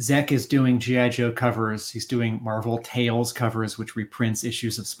Zeck is doing G.I. Joe covers. He's doing Marvel Tales covers, which reprints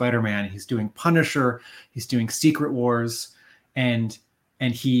issues of Spider-Man. He's doing Punisher. He's doing Secret Wars. And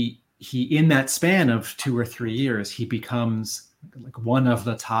he in that span of 2 or 3 years, he becomes like one of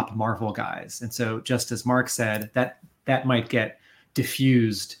the top Marvel guys. And so just as Mark said, that might get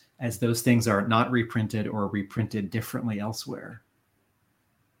diffused as those things are not reprinted or reprinted differently elsewhere.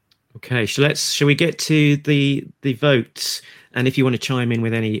 Okay, shall we get to the vote? And if you want to chime in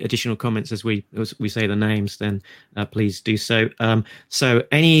with any additional comments as we say the names, then please do so. So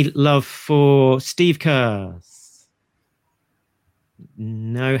any love for Steve Kerr?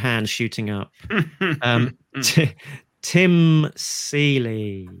 No hands shooting up. Tim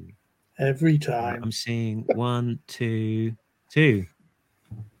Seeley. Every time. I'm seeing 1, 2.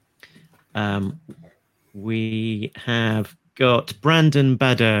 We have got Brandon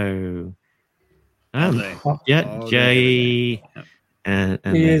Baddow. Jay, and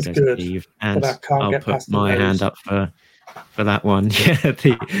he is good. Steve, and I'll put my hand up for that one. Yeah,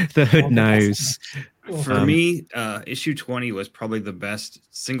 the hood nose. For me, issue 20 was probably the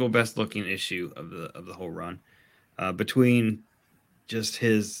single best looking issue of the whole run. Between just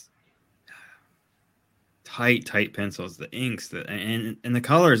his tight pencils, the inks, and the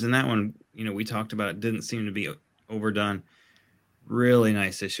colors in that one, we talked about, it didn't seem to be overdone. Really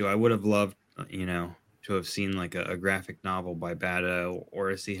nice issue. I would have loved, to have seen like a graphic novel by Baddow, or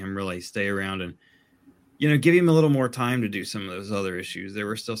to see him really stay around and, give him a little more time to do some of those other issues. There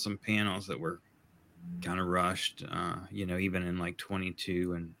were still some panels that were kind of rushed, even in like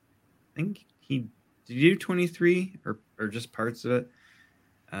 22, and I think did he do 23 or just parts of it?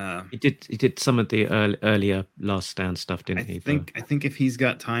 He did some of the earlier Last Stand stuff, didn't he? I think if he's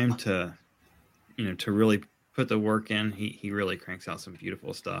got time to, to really put the work in, he really cranks out some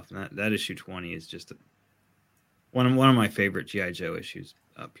beautiful stuff. And that issue 20 is just one of my favorite G.I. Joe issues.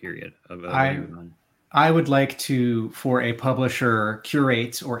 Period. I would like for a publisher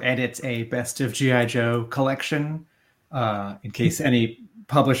curate or edit a Best of G.I. Joe collection, in case any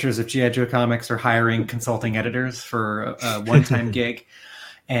publishers of G.I. Joe comics are hiring consulting editors for a one-time gig.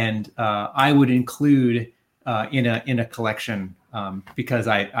 And I would include in a collection, because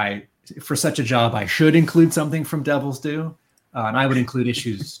I for such a job, I should include something from Devil's Due, and I would include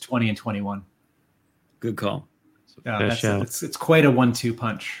issues 20 and 21. Good call. It's quite a 1-2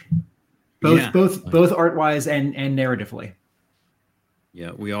 punch, both art wise and narratively.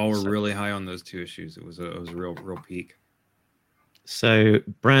 Yeah, we all were really high on those 2 issues. It was a real peak. So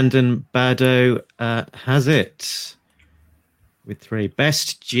Brandon Baddow has it with 3.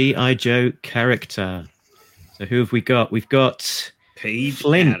 Best G.I. Joe character. So who have we got? We've got Paige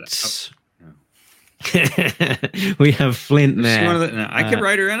Flint. We have Flint there. I could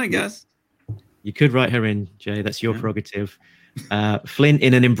write her in, I guess. You could write her in, Jay. That's your prerogative. Flint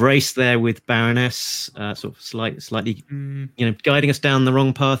in an embrace there with Baroness, sort of slightly, guiding us down the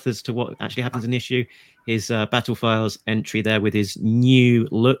wrong path as to what actually happens in the issue. His Battle Files entry there with his new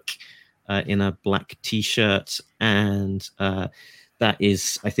look. in a black T-shirt, and that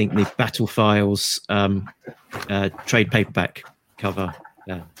is, I think, the Battle Files trade paperback cover.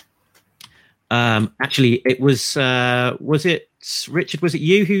 Yeah. Actually, it was it Richard? Was it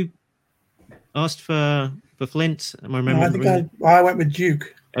you who asked for Flint? Am I remembering? I think I went with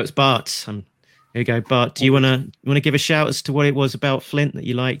Duke. Oh, it's Bart. Here you go, Bart. Do you want to give a shout as to what it was about Flint that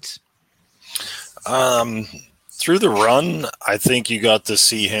you liked? Through the run, I think you got to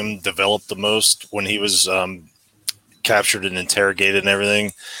see him develop the most when he was captured and interrogated and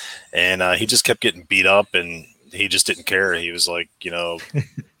everything, and he just kept getting beat up, and he just didn't care. He was like,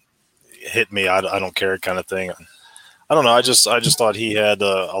 hit me, I don't care kind of thing. I don't know. I just thought he had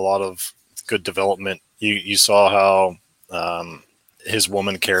a lot of good development. You saw how his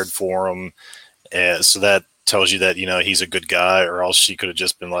woman cared for him, and so that tells you that he's a good guy, or else she could have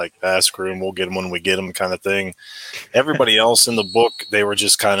just been like, screw him, we'll get him when we get him kind of thing. Everybody else in the book, they were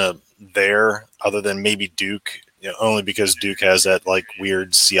just kind of there, other than maybe Duke, only because Duke has that like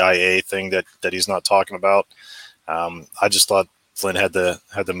weird CIA thing that he's not talking about. I just thought Flint had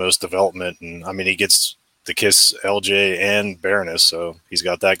the most development, and I mean, he gets to kiss LJ and Baroness, so he's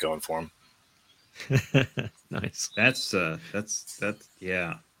got that going for him. Nice. That's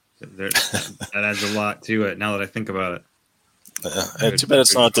yeah. That adds a lot to it. Now that I think about it, too bad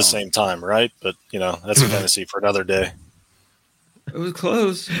it's not at the same time, right? But that's a fantasy for another day. It was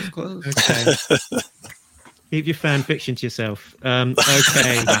close. It was close. Okay. Keep your fan fiction to yourself.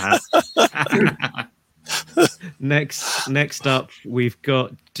 Okay. Next up, we've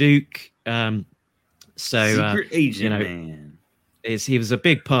got Duke. Secret Agent Man. He was a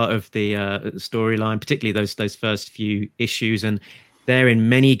big part of the storyline, particularly those first few issues, and there in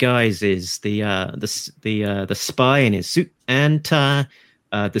many guises, the spy in his suit and tie,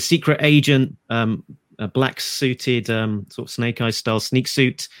 the secret agent, a black suited sort of Snake Eyes style sneak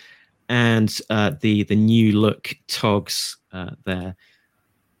suit, and the new look togs there.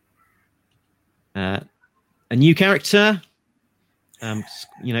 A new character,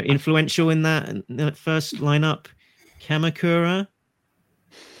 influential in that first lineup, Kamakura.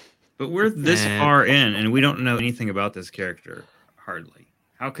 But we're this far in, and we don't know anything about this character. Hardly.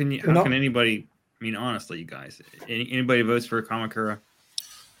 How can anybody? I mean, honestly, you guys, anybody votes for Kamakura?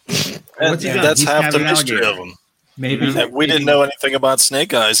 What's he done? That's half the mystery of him. Maybe we didn't know anything about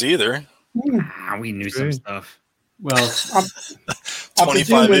Snake Eyes either. We knew some stuff. Well,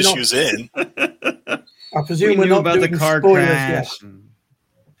 25 issues in. I presume we're not about doing the car spoilers crash. yet.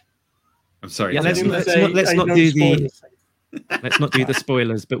 I'm sorry. Yeah, let's not do the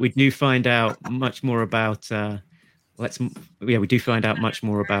spoilers, but we do find out much more about. We do find out much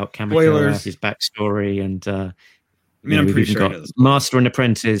more about Kamakura, his backstory, and I'm pretty sure got Master and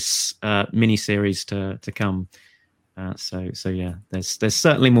Apprentice miniseries to come. So yeah, there's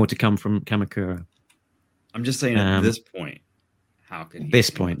certainly more to come from Kamakura. I'm just saying at this point, how can he?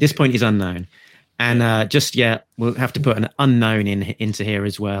 This point is unknown, and we'll have to put an unknown into here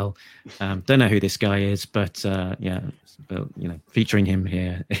as well. Don't know who this guy is, but featuring him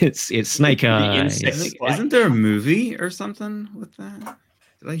here, it's Snake Eyes. Isn't there a movie or something with that?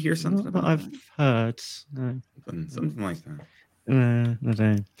 Did I hear something about I've heard? No. Something like that. I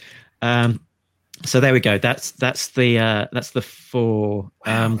don't know. So there we go. That's the four.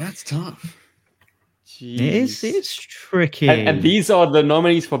 Wow, that's tough. It's tricky. And these are the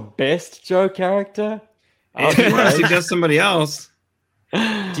nominees for best Joe character. If you want to suggest somebody else,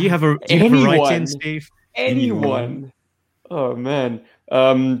 do you have a write-in, Steve? Anyone? Oh man,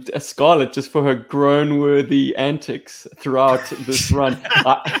 Scarlett, just for her groan-worthy antics throughout this run.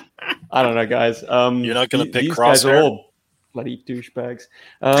 I don't know, guys. You're not going to pick these guys are Crosshair? all bloody douchebags.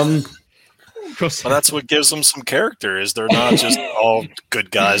 Well, that's what gives them some character. Is they're not just all good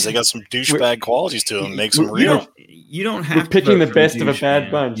guys. They got some douchebag qualities to them. Makes them real. You don't have. We're picking the best of a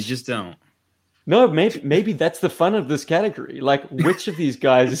bad bunch. You just don't. No, maybe that's the fun of this category. Like, which of these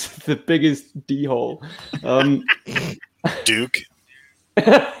guys is the biggest d-hole? Duke.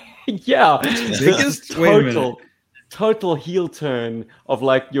 Yeah, Biggest total heel turn of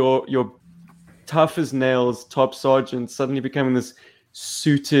like your tough as nails top sergeant suddenly becoming this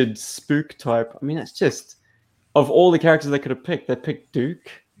suited spook type. I mean, it's just, of all the characters they could have picked, they picked Duke.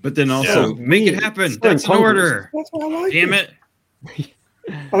 But then also make it happen. That's an order. That's why I like Damn it.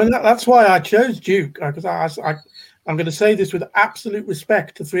 I mean, that's why I chose Duke, because I'm going to say this with absolute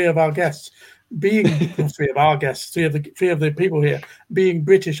respect to three of our guests. Being three of the people here, being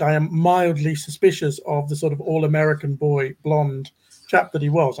British, I am mildly suspicious of the sort of all-American boy, blonde chap that he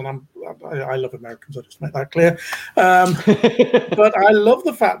was, and I love Americans. I'll just make that clear. But I love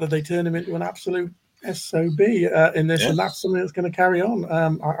the fact that they turned him into an absolute SOB in this, and that's something that's going to carry on.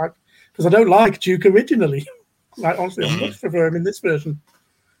 because I don't like Duke originally. Like, honestly, I much prefer him in this version.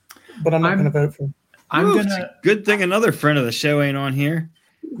 But I'm not going to vote for him. Good thing another friend of the show ain't on here.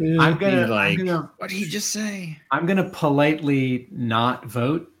 Yeah. I'm gonna. What did he just say? I'm gonna politely not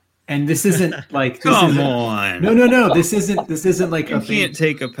vote. And this isn't like. Come on. No. This isn't like you can't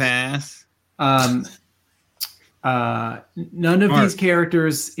take a pass. None of Mark, these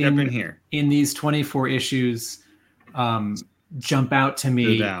characters in here in these 24 issues jump out to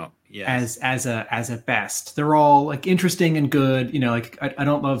me yes. as a best. They're all like interesting and good. You know, like I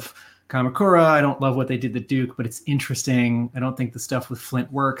don't love Kamakura. I don't love what they did to Duke, but it's interesting. I don't think the stuff with Flint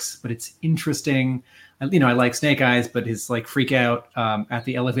works, but it's interesting. You know, I like Snake Eyes, but his like freak out at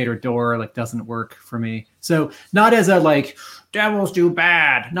the elevator door like doesn't work for me. So not as a like devils do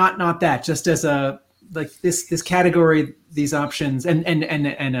bad, not that. Just as a like this category, these options and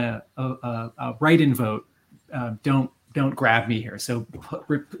a write-in vote don't grab me here. So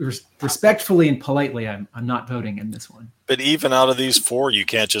respectfully and politely, I'm not voting in this one. But even out of these 4, you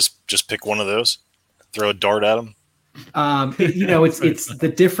can't just pick one of those, throw a dart at them. You know, it's the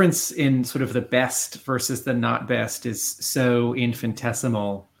difference in sort of the best versus the not best is so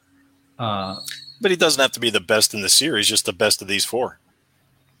infinitesimal. But he doesn't have to be the best in the series, just the best of these 4.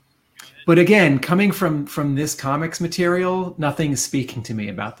 But again, coming from this comics material, nothing's speaking to me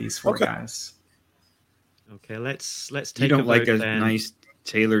about these 4 guys. Okay, let's take. You don't like a then. nice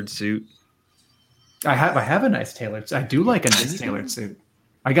tailored suit? I have a nice tailored. I do like a nice tailored suit.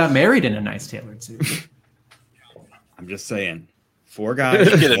 I got married in a nice tailored suit. I'm just saying, 4 guys.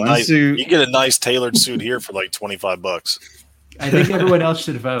 You get a nice suit. You get a nice tailored suit here for like $25. I think everyone else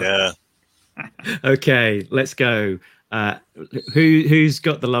should vote. Yeah. Okay, let's go. Who's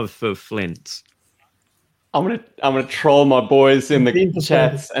got the love for Flint? I'm gonna troll my boys in the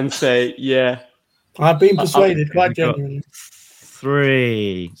chats and say, yeah. I've been persuaded quite genuinely.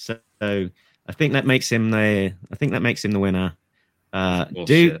 3. So I think that makes him the winner.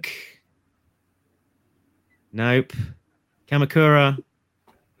 Duke. Nope. Kamakura.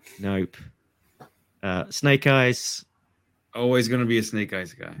 Nope. Snake Eyes. Always going to be a Snake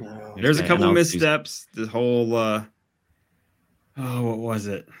Eyes guy. No. There's a Okay, couple and I'll missteps. The whole what was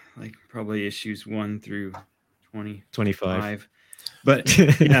it? Like probably issues 1 through 25. But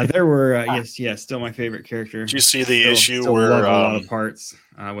yeah, there were yes, still my favorite character. Did you see the issue still where love a lot of parts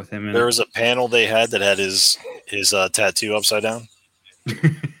with him in there it. was a panel they had that had his tattoo upside down?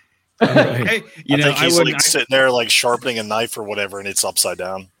 Hey, I think he's like sitting there like sharpening a knife or whatever, and it's upside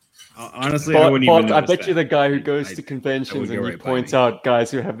down. Honestly, I wouldn't even. I bet you the guy who goes to conventions and he points out guys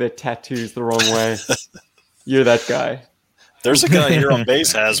who have their tattoos the wrong way. You're that guy. There's a guy here on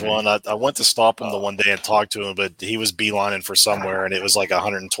base has one. I went to stop him the one day and talk to him, but he was beelining for somewhere, and it was like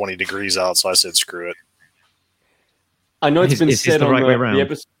 120 degrees out, so I said, screw it. I know it's been said the on right way around. the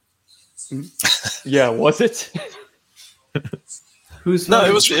episode. Yeah, was it? Who's No,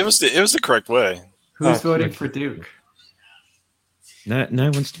 it was the correct way. Who's voting for Duke? No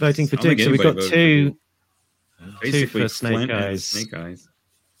one's voting for I don't Duke. think So we've got anybody two Basically, for Snake Flint and Eyes. Snake Eyes.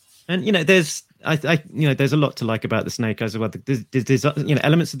 And there's there's a lot to like about the Snake Eyes as well. The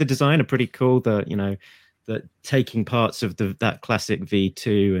elements of the design are pretty cool. The taking parts of that classic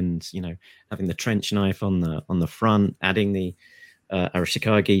V2 and having the trench knife on the front, adding the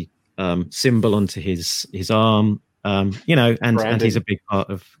Arashikage symbol onto his arm. And he's a big part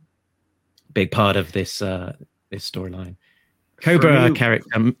of this storyline. Cobra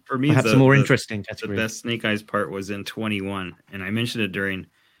character for me, perhaps a more interesting category. The best Snake Eyes part was in 21, and I mentioned it during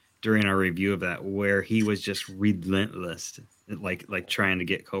our review of that, where he was just relentless, like trying to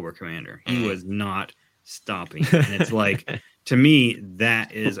get Cobra Commander. He was not stopping, and it's like, to me,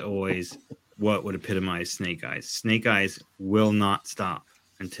 that is always what would epitomize Snake Eyes. Snake Eyes will not stop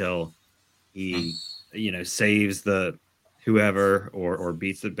until he saves the whoever or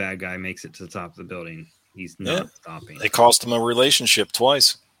beats the bad guy, makes it to the top of the building. He's not stopping. It cost him a relationship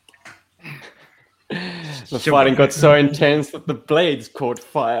twice. The fighting got so intense that the blades caught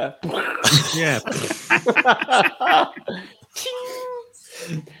fire. Yeah.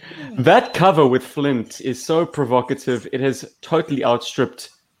 That cover with Flint is so provocative. It has totally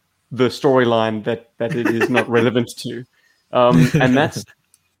outstripped the storyline that it is not relevant to. And that's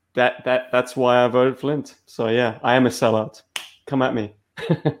why I voted Flint. So yeah, I am a sellout. Come at me.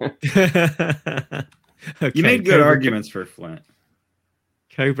 Okay, you made good arguments for Flint.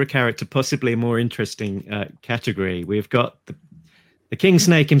 Cobra character, possibly a more interesting category. We've got the King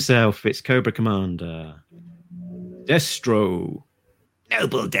Snake himself. It's Cobra Commander Destro,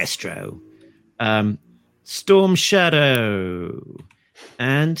 Noble Destro, Storm Shadow,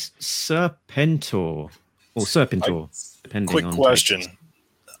 and Serpentor or Serpentor, depending Quick on question.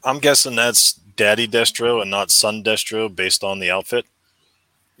 I'm guessing that's Daddy Destro and not Son Destro based on the outfit.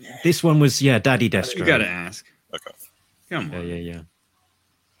 This one was Daddy Destro. You got to ask. Okay. Come on. Yeah.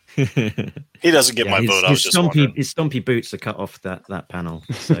 He doesn't get my vote. I was just wondering. His stumpy boots are cut off that panel.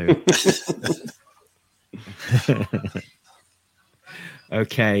 So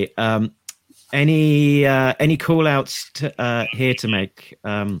okay. Any call outs here to make?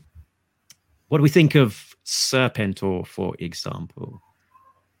 What do we think of Serpentor, for example?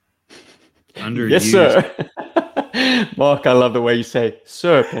 Underused. Yes, sir. Mark, I love the way you say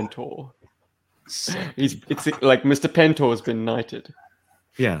Serpentor. It's like Mr. Pentor has been knighted.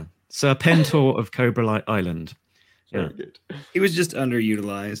 Yeah, Serpentor of Cobra Island. Yeah. Very good. He was just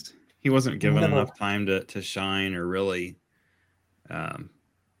underutilized. He wasn't given enough time to shine or really. I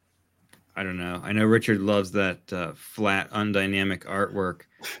don't know. I know Richard loves that flat, undynamic artwork,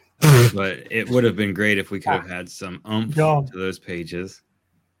 but it would have been great if we could have had some oomph to those pages.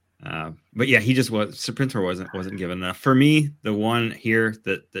 But yeah, he just was. Serpentor wasn't given enough. For me, the one here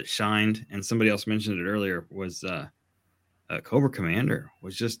that shined, and somebody else mentioned it earlier, was Cobra Commander.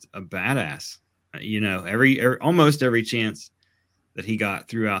 Was just a badass. Almost every chance that he got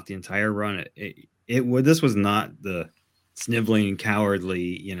throughout the entire run, this was not the sniveling,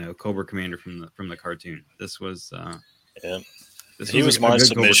 cowardly, Cobra Commander from the cartoon. This was he was my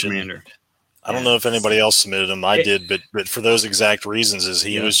submission. I don't know if anybody else submitted him. I did, but for those exact reasons,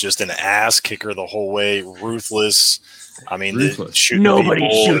 he was just an ass kicker the whole way, ruthless. I mean, nobody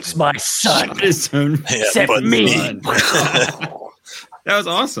shoots my son except me. That was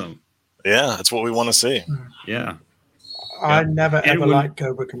awesome. Yeah, that's what we want to see. Yeah. I never ever liked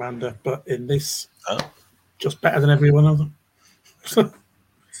Cobra Commander, but in this, just better than every one of them.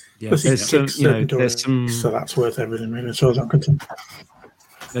 There's some, so that's worth everything, really, as far as I'm concerned.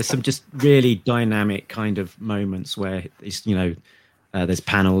 There's some just really dynamic kind of moments where it's, there's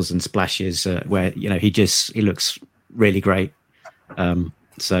panels and splashes where he looks really great. Some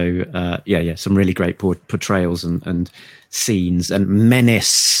really great portrayals and scenes and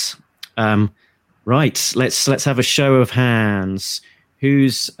menace. Right, let's have a show of hands.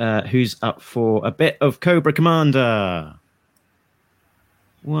 Who's up for a bit of Cobra Commander?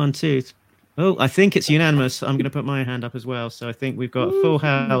 1, 2, 3. Oh, I think it's unanimous. I'm going to put my hand up as well. So I think we've got a full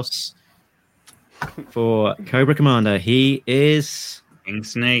house for Cobra Commander. He is King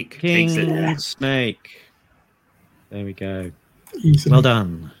Snake. King Snake. There we go. Easily. Well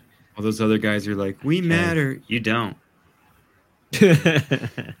done. All those other guys are like, we matter. You don't.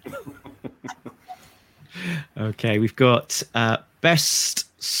 Okay, we've got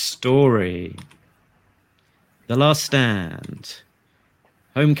best story. The Last Stand.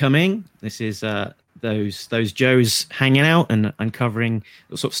 Homecoming. This is those Joes hanging out and uncovering,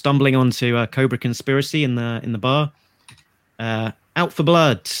 sort of stumbling onto a Cobra conspiracy in the bar. Out for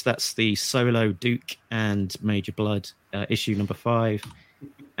Blood. That's the solo Duke and Major Blood issue number 5,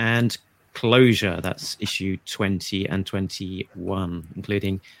 and Closure. That's issue 20 and 21,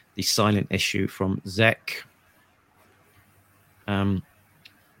 including the silent issue from Zek.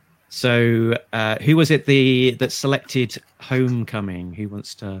 So who was it that selected Homecoming? Who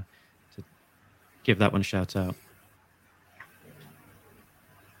wants to give that one a shout out?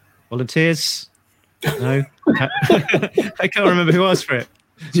 Volunteers? No? I can't remember who asked for it.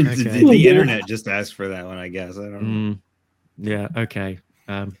 Okay. The internet just asked for that one, I guess. I don't know. Yeah, okay.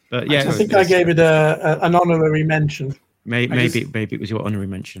 But yeah, I think I gave it an honorary mention. Maybe it was your honorary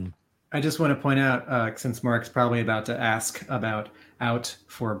mention. I just want to point out, since Mark's probably about to ask about Out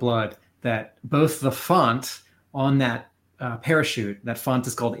for Blood, that both the font on that parachute, that font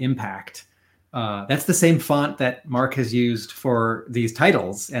is called Impact. That's the same font that Mark has used for these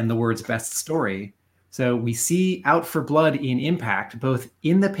titles and the words best story. So we see Out for Blood in Impact, both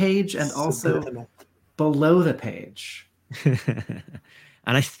in the page and also below the page.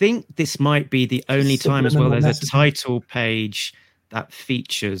 And I think this might be the only time as well there's a title page that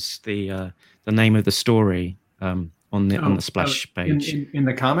features the name of the story on the splash page in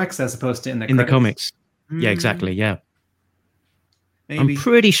the comics, as opposed to in the the comics. Yeah, exactly. Yeah, maybe. I'm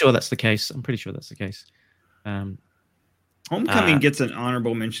pretty sure that's the case. Homecoming gets an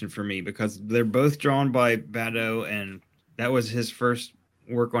honorable mention for me because they're both drawn by Badeau, and that was his first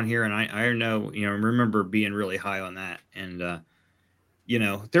work on here. And I know, remember being really high on that. And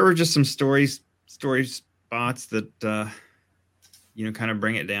there were just some story spots that kind of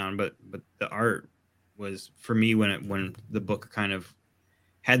bring it down, but the art was, for me, when the book kind of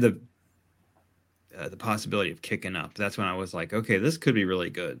had the possibility of kicking up, that's when I was like, okay, this could be really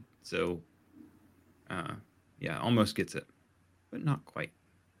good. So almost gets it, but not quite.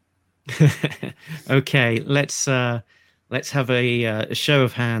 Okay, let's let's have a show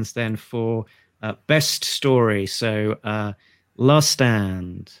of hands then for best story. So, Last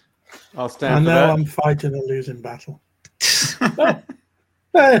Stand. I'll stand I for know that. I'm fighting a losing battle. Is that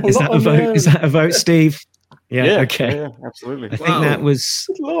a vote? Is that a vote, Steve? Yeah. Okay. Yeah, absolutely. I think that was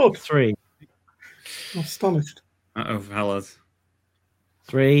Good Lord, 3. I'm astonished. Uh-oh, fellas.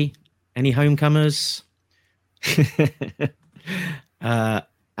 3. Any homecomers?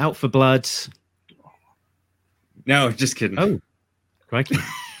 Out for Blood. No, just kidding. Oh, crikey.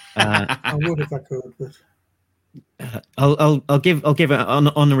 I would if I could, but I'll give an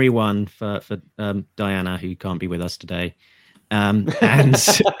honorary one for Diana, who can't be with us today, and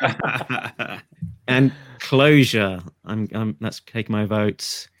and Closure. I'm that's taking my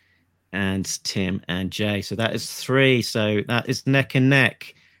votes, and Tim and Jay. So that is 3. So that is neck and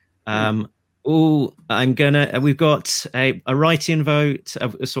neck. We've got a write-in vote,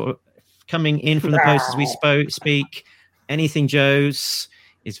 sort of coming in from the post as we speak. Anything Joe's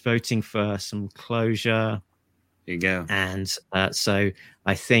is voting for some Closure. There you go. And so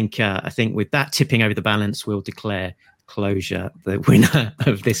I think with that tipping over the balance, we'll declare Closure the winner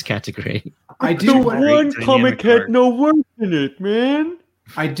of this category. I The do. one comic had no work in it, man.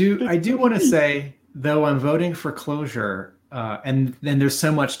 I do want to say, though, I'm voting for Closure, and then there's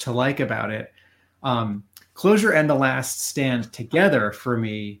so much to like about it. Closure and The Last Stand together for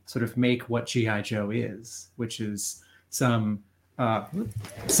me sort of make what G.I. Joe is, which is some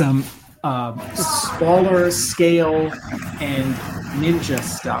smaller scale and ninja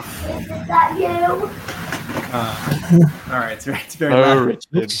stuff. Is that you? All right, it's very loud.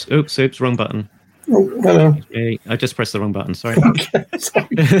 Oops, wrong button. oh, hello. I just pressed the wrong button. Sorry.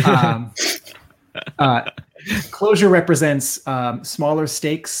 Closure represents smaller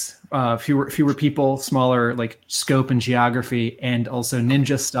stakes, fewer people, smaller like scope and geography, and also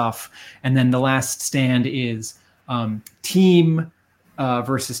ninja stuff. And then The Last Stand is team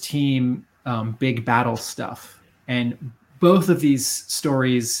versus team, big battle stuff. And both of these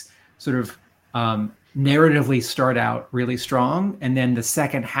stories sort of narratively start out really strong, and then the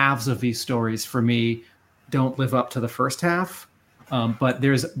second halves of these stories for me don't live up to the first half. But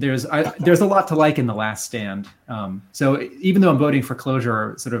there's a lot to like in The Last Stand. So even though I'm voting for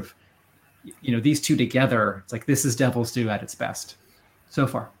Closure, sort of, these two together, it's like this is Devil's Due at its best so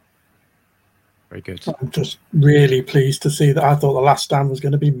far. Very good. I'm just really pleased to see that. I thought The Last Stand was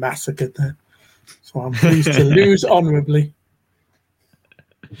going to be massacred there. So I'm pleased to lose honourably.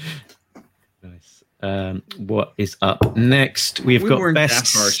 Nice. What is up next? We weren't got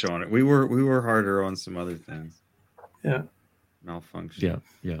best. that harsh on it. We were harder on some other things. Yeah. Malfunction.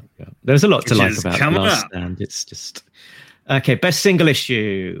 Yeah. There's a lot to Which like is about coming Last up. Stand. It's just okay. Best single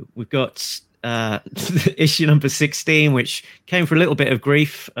issue. We've got issue number 16, which came for a little bit of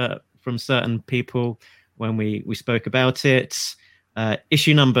grief from certain people when we spoke about it.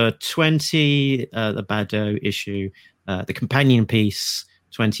 Issue number 20, the Bado issue, the companion piece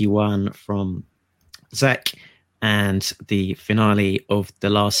 21 from Zach, and the finale of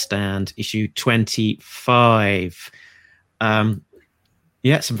The Last Stand, issue 25. Some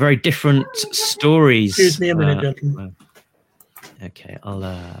very different stories. Excuse me a minute, gentlemen. Okay,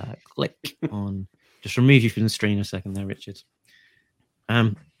 I'll click on. Just remove you from the screen a second there, Richard.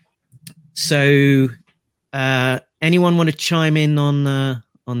 So, anyone want to chime in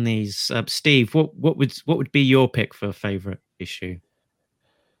on these? Steve, what would be your pick for a favorite issue?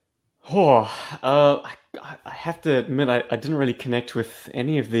 I have to admit, I didn't really connect with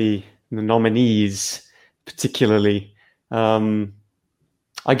any of the nominees particularly.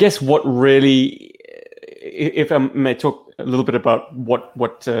 I guess what really, if I may talk a little bit about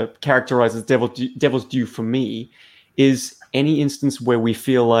what characterizes Devil's Due for me, is any instance where we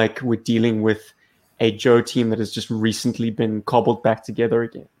feel like we're dealing with a Joe team that has just recently been cobbled back together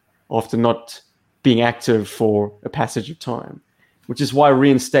again after not being active for a passage of time, which is why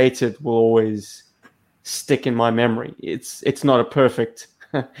Reinstated will always stick in my memory. It's not a perfect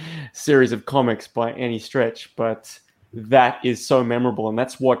series of comics by any stretch, but that is so memorable, and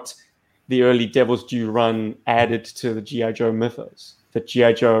that's what the early Devil's Due run added to the G.I. Joe mythos, that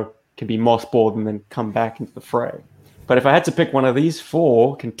G.I. Joe can be mothballed and then come back into the fray. But if I had to pick one of these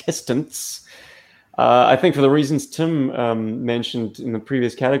four contestants, I think for the reasons Tim mentioned in the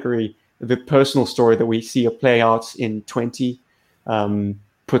previous category, the personal story that we see play out in 20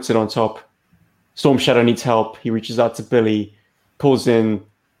 puts it on top. Storm Shadow needs help. He reaches out to Billy, pulls in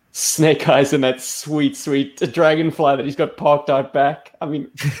Snake Eyes and that sweet dragonfly that he's got parked out back. I mean,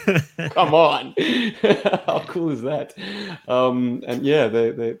 come on. How cool is that? And yeah,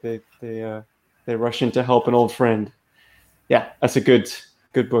 they rush in to help an old friend. Yeah, that's a good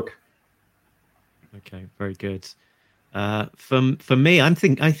book. Okay, very good. For me, I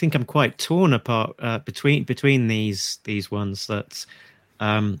think I'm quite torn apart between these ones. That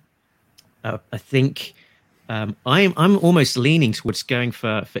I think I'm almost leaning towards going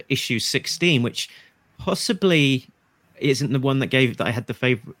for issue 16, which possibly isn't the one that I had the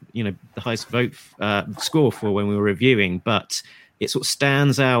favorite, the highest vote score for when we were reviewing, but it sort of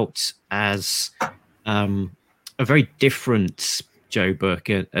stands out as a very different Joe book,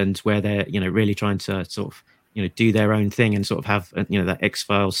 and where they're really trying to sort of do their own thing and sort of have that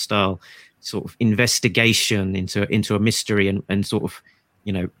X-Files style sort of investigation into a mystery, and sort of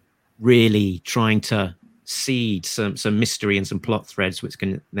really trying to seed some mystery and some plot threads which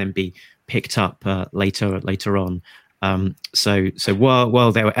can then be picked up later on. So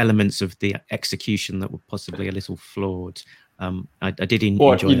while there were elements of the execution that were possibly a little flawed, I did enjoy.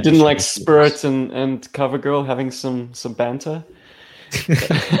 What, you didn't like Spirit and Covergirl having some banter?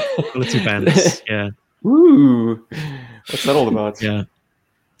 Quality bands, yeah. Ooh, what's that all about? Yeah,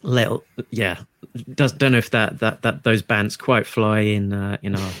 don't know if that those bands quite fly in our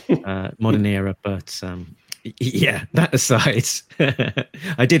modern era, but yeah. That aside,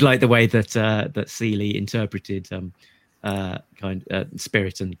 I did like the way that Seeley interpreted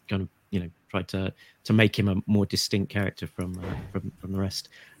Spirit, and kind of tried to make him a more distinct character from the rest.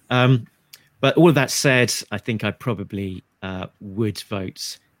 But all of that said, I think I probably would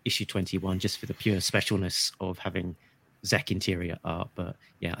vote issue 21 just for the pure specialness of having Zek interior art. But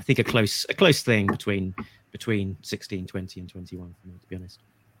yeah, I think a close thing between 16, 20, and 21 for me, to be honest.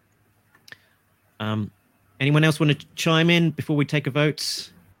 Anyone else want to chime in before we take a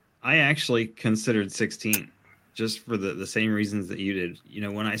vote? I actually considered 16 just for the same reasons that you did.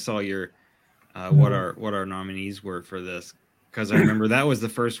 When I saw your what our nominees were for this, because I remember that was the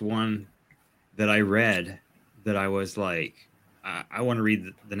first one that I read that I was like, I want to read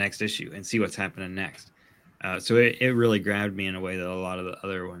the next issue and see what's happening next. So it really grabbed me in a way that a lot of the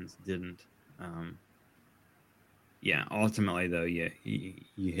other ones didn't. Yeah, ultimately though, yeah, you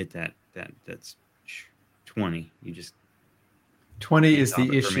hit that's 20. You just 20 is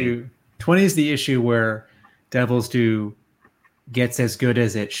the issue. 20 is the issue where Devil's Due gets as good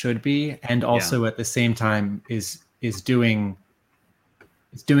as it should be, and also at the same time is doing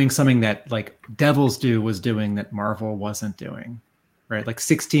something that like Devil's Due was doing that Marvel wasn't doing, right? Like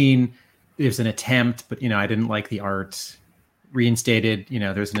 16, there's an attempt, but I didn't like the art. Reinstated,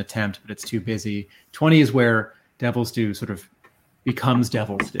 there's an attempt, but it's too busy. 20 is where Devil's Due sort of becomes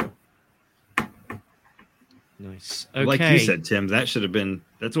Devil's Due. Nice. Okay. Like you said, Tim, that's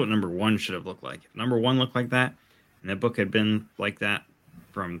what number 1 should have looked like. If number 1 looked like that, and that book had been like that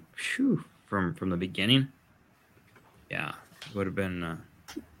from the beginning, yeah, it would have been a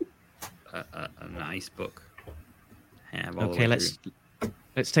nice book. Okay, let's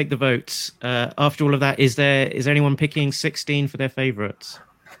take the votes. After all of that, is there anyone picking 16 for their favorites?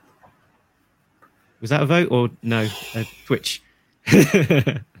 Was that a vote or no? Twitch.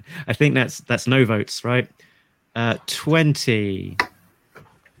 I think that's no votes, right? 20.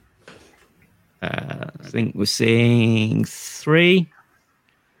 I think we're seeing 3.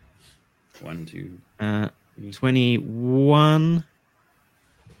 1, 2. 21.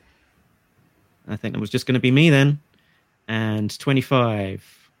 I think it was just going to be me then. And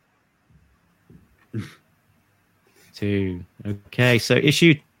 25. 2. Okay, so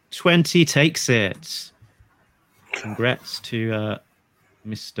issue 20 takes it. Congrats to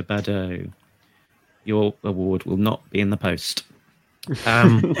Mr. Badeau. Your award will not be in the post.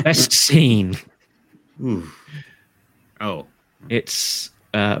 Best scene. Ooh. Oh. It's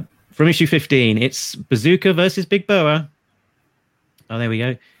from issue 15. It's Bazooka versus Big Boa. Oh, there we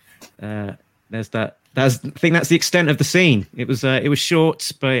go. There's that. I think that's the extent of the scene. It was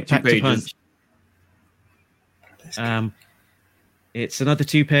short, but it packed a punch. It's another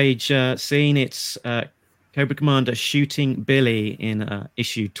 2-page scene. It's Cobra Commander shooting Billy in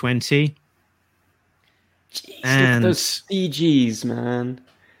issue 20. Jeez, and those CGs, man.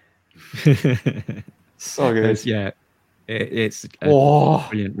 So good. Yeah, it's a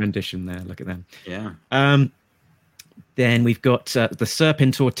brilliant rendition there. Look at them. Yeah. Then we've got the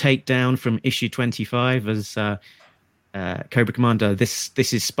Serpentor takedown from issue 25 as Cobra Commander. This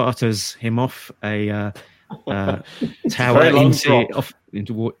is Sparta's him off a tower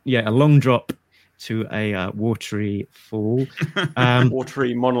into a long drop to a watery fall.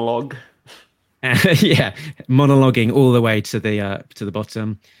 Watery monologue. Yeah, monologuing all the way to the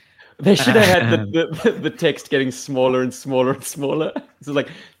bottom. They should have had the text getting smaller and smaller and smaller. It's like,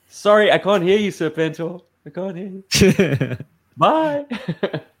 sorry, I can't hear you, Serpentor. I can't hear you. Bye.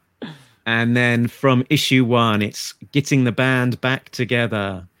 And then from issue 1, it's getting the band back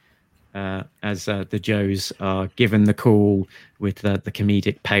together. as the Joes are given the call with the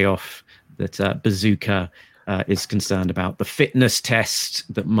comedic payoff that Bazooka is concerned about, the fitness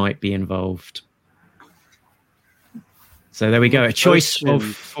test that might be involved. So there we go. A choice of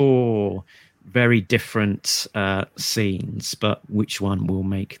 4 very different scenes, but which one will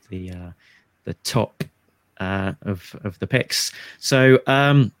make the top of the picks? So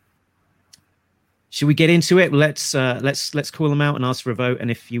should we get into it? Let's call them out and ask for a vote.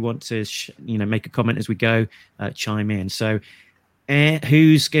 And if you want to make a comment as we go, chime in. So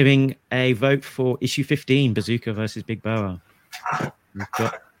who's giving a vote for issue 15, Bazooka versus Big Boa? We've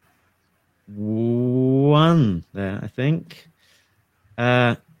got 1 there, I think.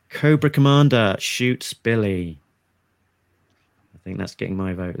 Cobra Commander shoots Billy. I think that's getting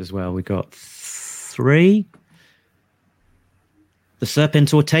my vote as well. We got 3. The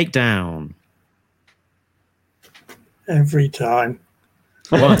Serpentor takedown. Every time.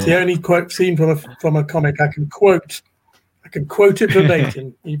 It's the only quote scene from a comic I can quote. I can quote it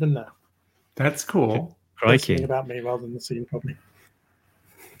verbatim even now. That's cool. Crikey. About me rather than the scene, probably.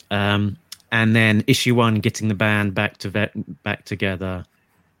 And then issue 1, getting the band back together.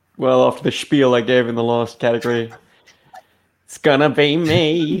 Well, after the spiel I gave in the last category, it's gonna be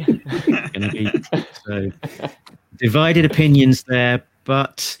me. So divided opinions there,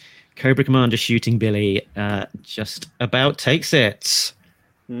 but Cobra Commander shooting Billy just about takes it.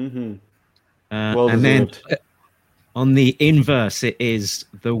 Mm-hmm. And then on the inverse, it is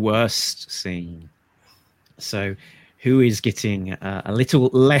the worst scene. So who is getting a little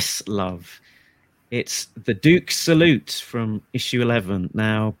less love? It's the Duke's salute from issue 11.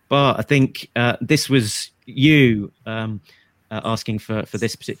 Now, Bart, I think this was you asking for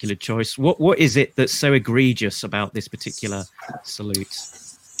this particular choice. What is it that's so egregious about this particular salute?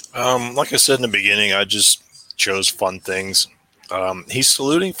 Like I said in the beginning, I just chose fun things. He's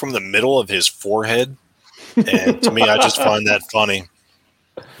saluting from the middle of his forehead, and to me, I just find that funny.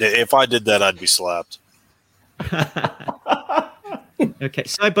 If I did that, I'd be slapped. Okay,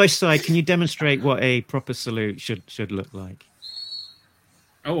 side by side, can you demonstrate what a proper salute should look like?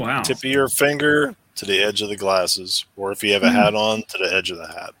 Oh, wow. Tip of your finger to the edge of the glasses, or if you have a hat on, to the edge of the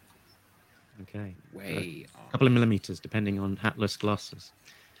hat. Okay. Way a couple of millimeters, depending on hatless glasses.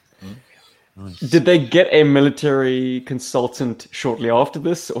 Nice. Did they get a military consultant shortly after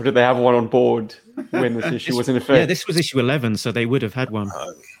this, or did they have one on board when this issue was in effect? Yeah, this was issue 11, so they would have had one.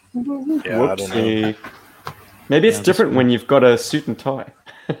 Yeah, I don't know. Maybe it's different when you've got a suit and tie.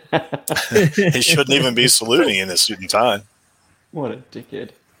 He shouldn't even be saluting in a suit and tie. What a dickhead.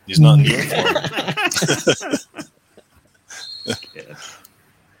 He's not in uniform.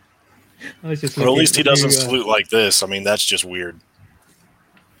 Or at least he doesn't salute like this. I mean, that's just weird.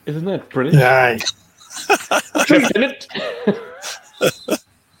 Isn't that British? Yeah.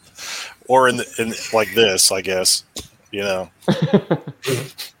 Or in like this, I guess. You know.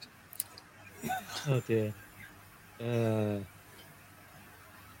 Oh dear.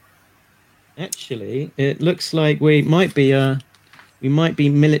 Actually, it looks like we might be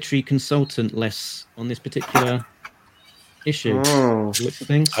military consultant less on this particular issue. Looks of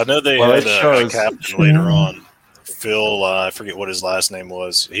things. I know they had a captain later on. Phil, I forget what his last name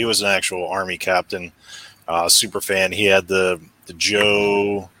was. He was an actual Army captain, super fan. He had the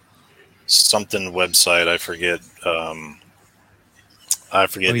Joe something website. I forget. Oh,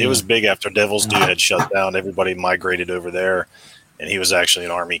 yeah. It was big after Devil's Due had shut down. Everybody migrated over there, and he was actually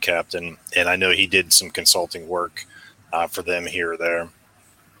an Army captain. And I know he did some consulting work for them here or there.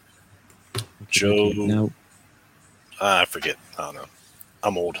 Joe, no. I forget. I don't know.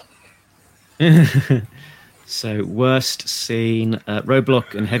 I'm old. So worst scene,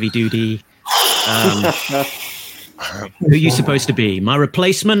 Roadblock and Heavy Duty. Who are you supposed to be? My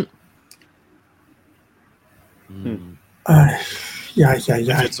replacement? Yeah.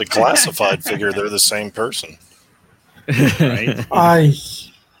 If it's a classified figure, they're the same person. Right?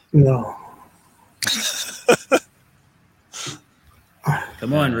 No.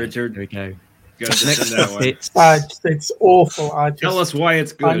 Come on, Richard. There we go. Next that one. It's awful. Tell us why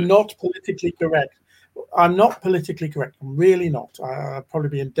it's good. I'm not politically correct. I'm really not. I'd probably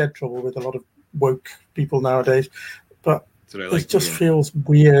be in dead trouble with a lot of woke people nowadays. But it just feels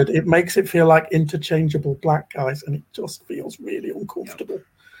weird. It makes it feel like interchangeable black guys, and it just feels really uncomfortable. Yep.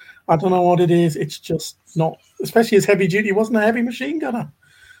 I don't know what it is. It's just not, especially as Heavy Duty wasn't a heavy machine gunner.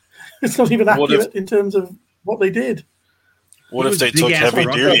 It's not even accurate in terms of what they did. What if they took Heavy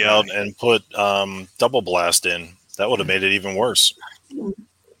Duty out and put Double Blast in? That would have made it even worse.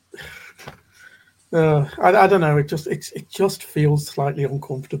 I don't know. It just feels slightly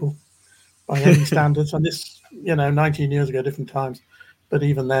uncomfortable by any standards. And this, 19 years ago, different times. but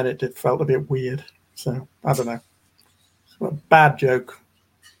even then it felt a bit weird. So I don't know. It's a bad joke.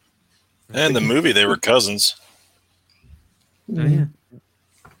 And the movie, they were cousins. Oh, yeah.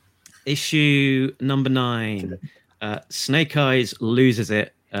 Issue number 9. Snake Eyes loses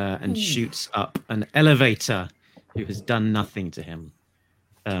it and shoots up an elevator who has done nothing to him.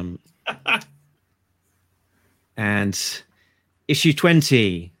 And issue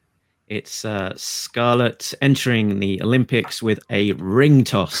 20, it's Scarlet entering the Olympics with a ring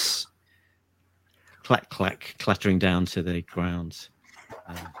toss. Clack, clack, clattering down to the ground.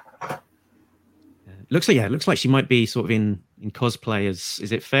 Looks like she might be sort of in cosplay as,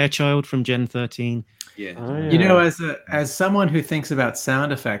 is it Fairchild from Gen 13? Yeah. Oh, yeah. You know, as someone who thinks about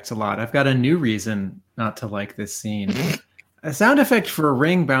sound effects a lot, I've got a new reason not to like this scene. A sound effect for a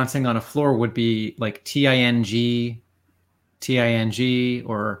ring bouncing on a floor would be like TING,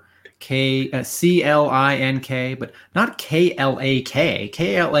 or CLINK, but not KLAK.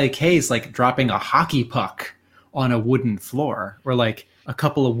 KLAK is like dropping a hockey puck on a wooden floor, or like a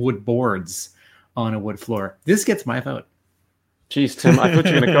couple of wood boards on a wood floor. This gets my vote. Jeez, Tim, I thought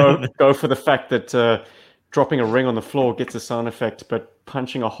you were going to go for the fact that dropping a ring on the floor gets a sound effect, but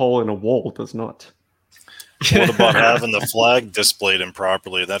punching a hole in a wall does not. What about having the flag displayed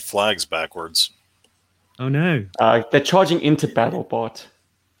improperly? That flag's backwards. Oh, no. They're charging into BattleBot.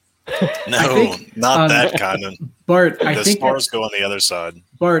 No, not that kind of. Bart, The I think stars go on the other side.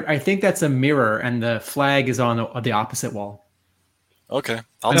 Bart, I think that's a mirror, and the flag is on the opposite wall. Okay,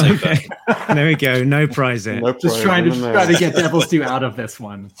 I'll take that. There we go. No prize it. No Just prize, trying to get Devil's Due out of this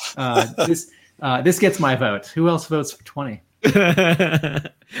one. This gets my vote. Who else votes for 20?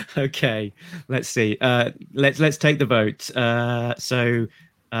 Okay, let's see. Let's take the vote. So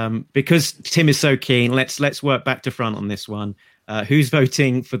because Tim is so keen, let's work back to front on this one. Who's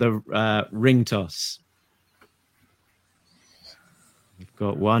voting for the ring toss? We've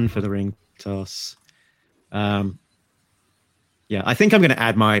got one for the ring toss. Yeah, I think I'm going to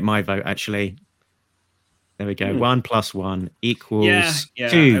add my vote, actually. There we go. 1 + 1 equals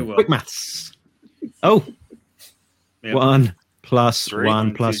 2. Quick maths. Oh. Yep. 1 +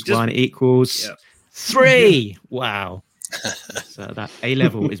 1 + 1 equals 3. Wow. So that A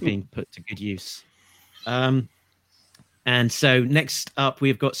level is being put to good use. And so next up,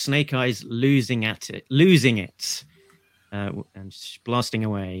 we've got Snake Eyes losing it, and blasting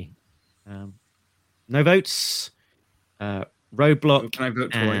away. No votes. Roadblock. Can I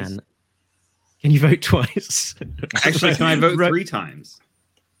vote twice? Can you vote twice? Actually, can I vote 3 times?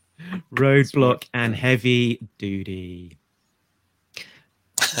 Roadblock and Heavy Duty.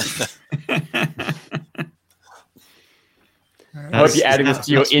 I hope you're adding this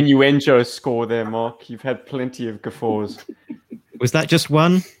to your innuendo score there, Mark. You've had plenty of guffaws. Was that just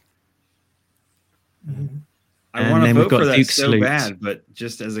one? I want to vote for that so bad, but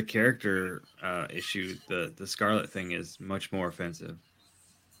just as a character issue, the Scarlet thing is much more offensive.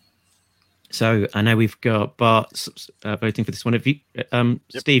 So I know we've got Bart voting for this one. Have you,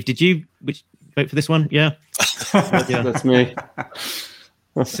 Steve? Did you vote for this one? Yeah, that's me.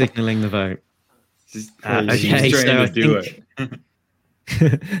 Signaling the vote. Okay, so I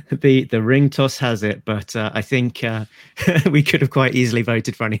think the ring toss has it, but I think we could have quite easily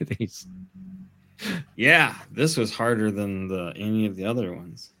voted for any of these. Yeah, this was harder than any of the other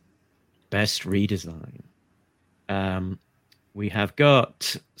ones. Best redesign. We have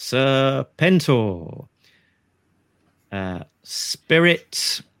got Serpentor,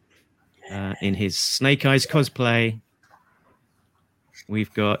 Spirit in his Snake Eyes cosplay.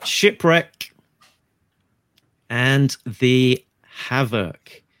 We've got Shipwreck and the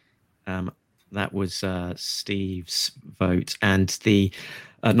Havoc. That was Steve's vote and the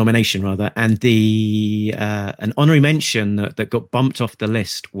nomination, rather. And the an honorary mention that got bumped off the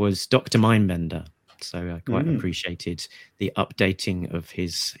list was Dr. Mindbender. So I quite appreciated the updating of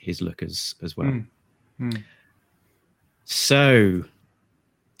his look as well. So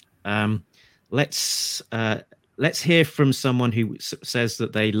let's hear from someone who says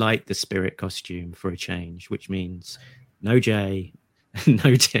that they like the Spirit costume for a change, which means no Jay,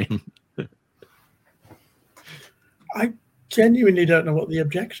 no Tim. I genuinely don't know what the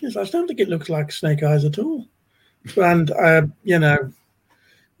objection is. I don't think it looks like Snake Eyes at all. And,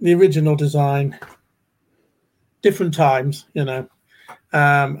 the original design, different times, and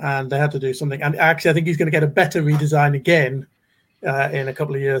they had to do something. And actually, I think he's going to get a better redesign again in a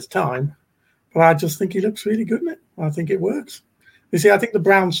couple of years' time. But I just think he looks really good in it. I think it works. You see, I think the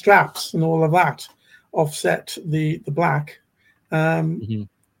brown straps and all of that offset the black.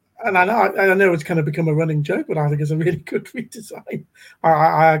 And I know it's kind of become a running joke, but I think it's a really good redesign.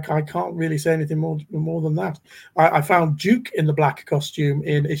 I can't really say anything more than that. I found Duke in the black costume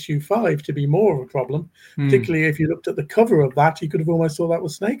in issue 5 to be more of a problem, particularly if you looked at the cover of that, you could have almost thought that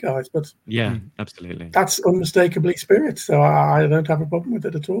was Snake Eyes. But yeah, absolutely, that's unmistakably Spirit, so I don't have a problem with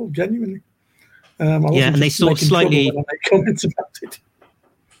it at all, genuinely. And they sort of slightly comments about it.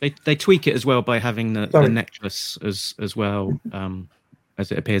 They tweak it as well by having the necklace as well. As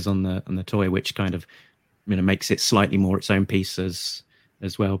it appears on the toy, which kind of makes it slightly more its own piece as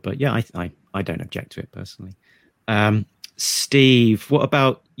well. But yeah, I don't object to it personally. Steve, what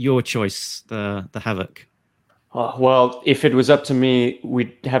about your choice, the Havoc? Well, if it was up to me,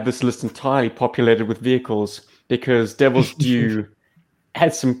 we'd have this list entirely populated with vehicles, because Devil's Due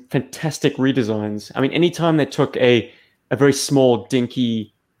had some fantastic redesigns. I mean, anytime they took a very small,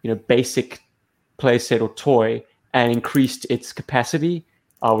 dinky, basic playset or toy and increased its capacity,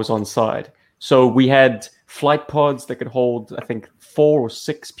 I was on side. So we had flight pods that could hold, I think, 4 or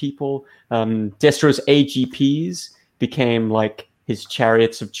 6 people. Destro's AGPs became like his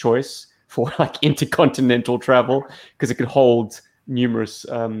chariots of choice for like intercontinental travel, because it could hold numerous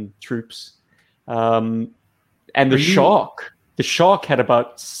troops. And the Shark had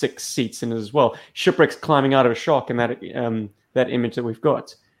about 6 seats in it as well. Shipwreck's climbing out of a Shark in that image that we've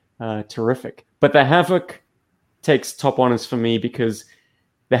got. Terrific. But the Havoc takes top honors for me, because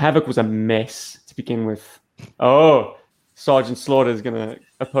the Havoc was a mess to begin with. Oh, Sergeant Slaughter is going to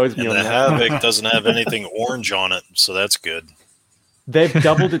oppose me on that. And the Havoc doesn't have anything orange on it, so that's good. They've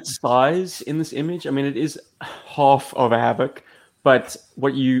doubled its size in this image. I mean, it is half of a Havoc, but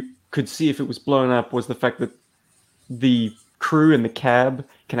what you could see if it was blown up was the fact that the crew in the cab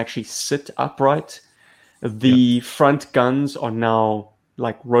can actually sit upright. The front guns are now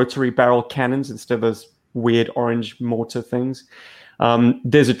like rotary barrel cannons instead of those weird orange mortar things.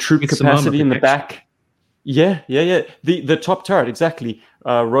 There's a troop capacity in the back. Yeah. The top turret, exactly.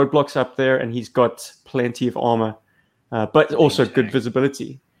 Roadblocks up there, and he's got plenty of armor, but also good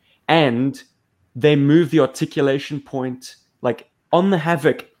visibility. And they move the articulation point, like on the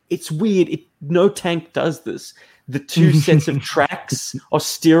Havoc. It's weird. No tank does this. The 2 sets of tracks are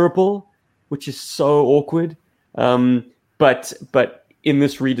steerable, which is so awkward. But in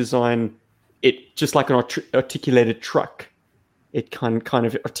this redesign, it just like an articulated truck. It can kind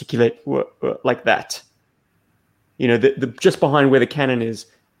of articulate like that. The just behind where the cannon is,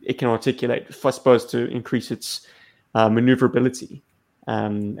 it can articulate, I suppose, to increase its maneuverability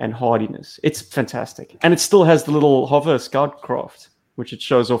and hardiness. It's fantastic. And it still has the little hover scout craft, which it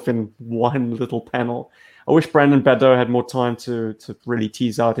shows off in one little panel. I wish Brandon Badeau had more time to really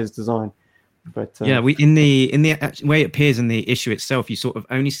tease out his design. But we in the way it appears in the issue itself, you sort of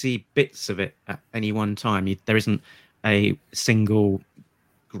only see bits of it at any one time. There isn't a single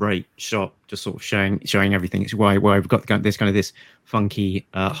great shot just sort of showing everything. It's why we've got this funky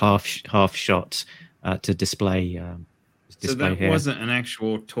half shot to display. So that here. Wasn't an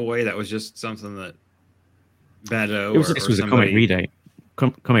actual toy. That was just something that Badeau. This was a comic redate,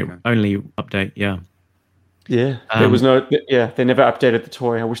 comic only update. Yeah. There was no. They never updated the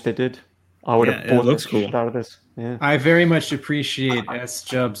toy. I wish they did. I would have bought the shit out of this. Yeah. I very much appreciate S.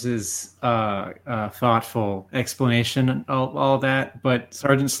 Jubbs's thoughtful explanation and all that, but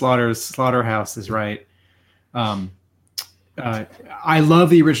Sergeant Slaughter's Slaughterhouse is right. I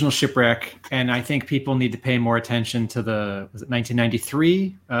love the original Shipwreck, and I think people need to pay more attention to the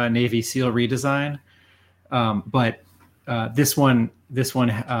 1993 Navy SEAL redesign. But this one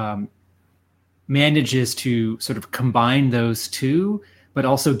manages to sort of combine those two, but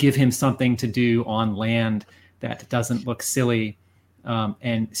also give him something to do on land that doesn't look silly.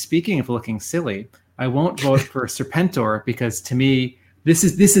 And speaking of looking silly, I won't vote for Serpentor, because to me, this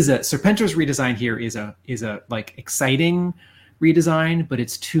is a Serpentor's redesign here is a like exciting redesign, but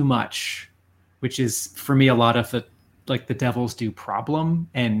it's too much, which is for me a lot of the Devil's Due problem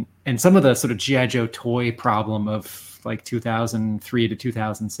and some of the sort of G.I. Joe toy problem of like 2003 to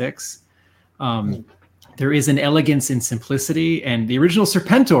 2006. There is an elegance in simplicity, and the original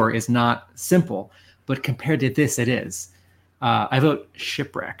Serpentor is not simple, but compared to this, it is. I vote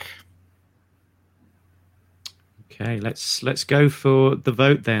Shipwreck. Okay, let's go for the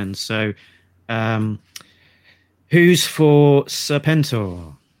vote then. So, who's for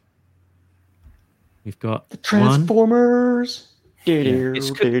Serpentor? We've got the Transformers.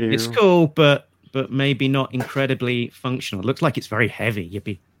 It's cool, but maybe not incredibly functional. It looks like it's very heavy. You'd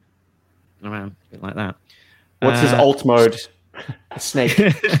be around a bit like that. What's his alt mode? A snake.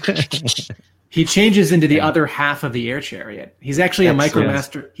 He changes into the other half of the air chariot. He's actually a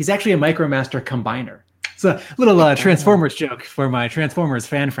MicroMaster. He's actually a MicroMaster combiner. It's a little Transformers joke for my Transformers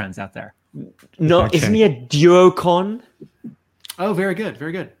fan friends out there. No, Okay. isn't he a duocon? Oh, very good,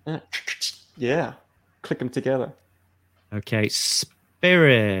 very good. Yeah, click them together. Okay,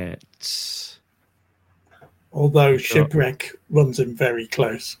 Spirit. Although Shipwreck runs him very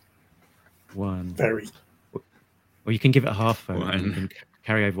close. One. Very. Or you can give it a half vote. One. And you can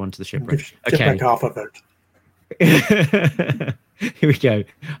carry over one to the Shipwreck. Give Shipwreck half a vote. Here we go.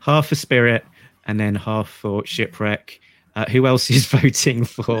 Half for Spirit and then half for Shipwreck. Who else is voting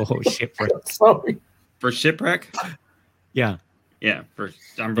for Shipwreck? Sorry. For Shipwreck? Yeah. Yeah,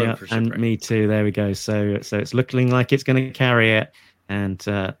 I'm voting Yeah, for Shipwreck. and me too. There we go. So it's looking like it's going to carry it.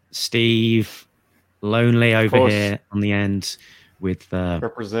 And Steve, lonely over course. here on the end with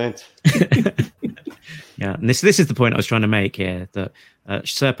Represent. yeah. And this is the point I was trying to make here, that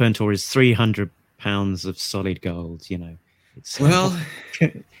Serpentor is 300 pounds of solid gold. You know, it's Well,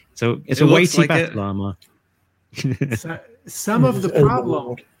 so it's it a looks weighty like it. battle armor. Some of the Overlord.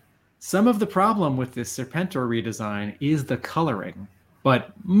 problem, some of the problem with this Serpentor redesign is the coloring,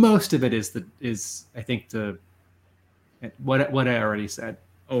 but most of it is I think what I already said.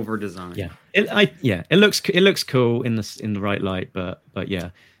 over design. Yeah, it looks cool in the right light, but yeah,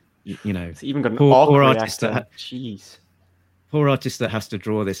 you know, It's even got an Poor arc artist reactor. that- Jeez. poor artist that has to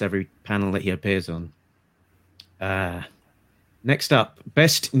draw this every panel that he appears on. Next up,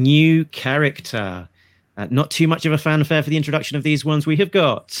 best new character. Not too much of a fanfare for the introduction of these ones. We have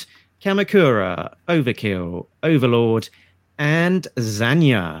got Kamakura, Overkill, Overlord, and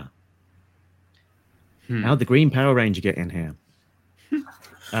Zanya. How'd the Green Power Ranger get in here?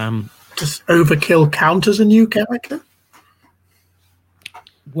 Does Overkill count as a new character?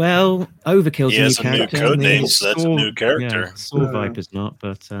 Well, Overkill's He a new has a new character. code and name, the so that's a Saw- new character. Yeah, Saw Viper's not,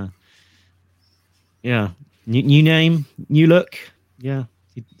 but yeah, new name, new look. Yeah,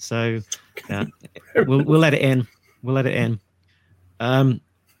 so yeah, we'll let it in. We'll let it in.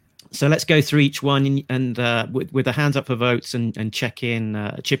 So let's go through each one and with the hands up for votes and chip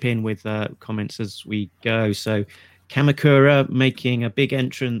in with comments as we go. So Kamakura making a big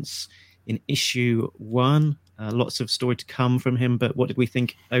entrance in issue 1. Lots of story to come from him, but what did we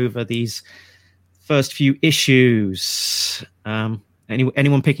think over these first few issues?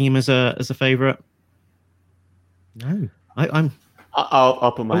 Anyone picking him as a favorite? No,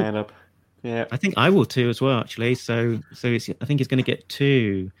 I'll put my hand up. Yeah. I think I will too as well. Actually, so I think he's going to get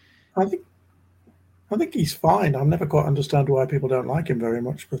 2. I think he's fine. I never quite understand why people don't like him very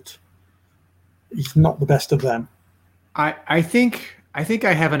much, but he's not the best of them. I think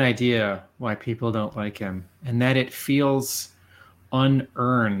I have an idea why people don't like him, and that it feels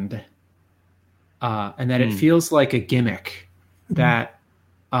unearned, and that it feels like a gimmick. That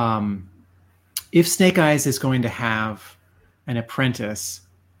if Snake Eyes is going to have an apprentice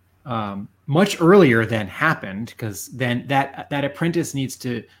much earlier than happened, because then that apprentice needs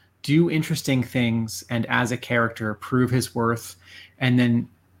to do interesting things and as a character prove his worth, and then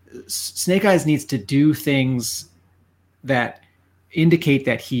Snake Eyes needs to do things that indicate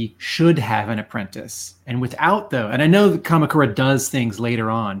that he should have an apprentice. And without though, and I know that Kamakura does things later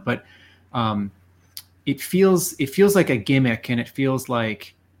on, but it feels like a gimmick, and it feels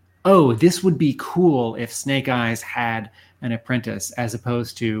like, oh, this would be cool if Snake Eyes had an apprentice, as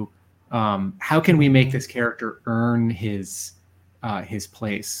opposed to how can we make this character earn his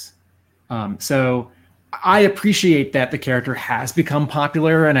place. So I appreciate that the character has become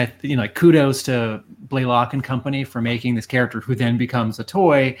popular, and kudos to Blaylock and company for making this character who then becomes a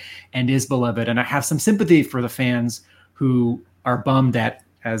toy and is beloved. And I have some sympathy for the fans who are bummed that,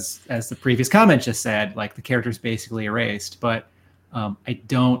 as the previous comment just said, like the character is basically erased. But I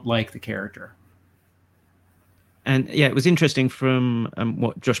don't like the character. And yeah, it was interesting from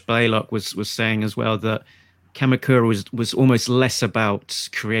what Josh Blaylock was saying as well, that Kamakura was almost less about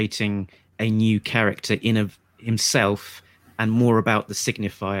creating a new character in of himself and more about the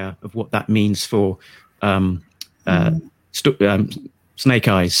signifier of what that means for Snake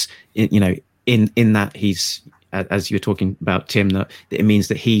Eyes. In that he's, as you're talking about, Tim, that it means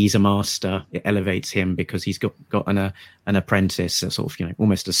that he's a master. It elevates him because he's got an apprentice, a sort of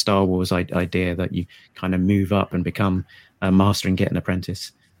almost a Star Wars idea that you kind of move up and become a master and get an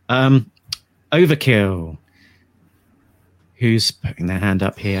apprentice. Overkill. Who's putting their hand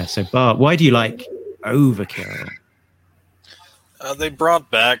up here? So Bart, why do you like Overkill? They brought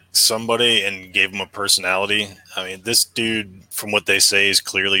back somebody and gave him a personality. I mean, this dude, from what they say, is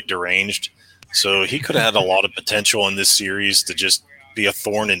clearly deranged. So he could have had a lot of potential in this series to just be a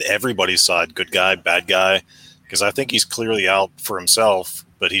thorn in everybody's side, good guy, bad guy, because I think he's clearly out for himself,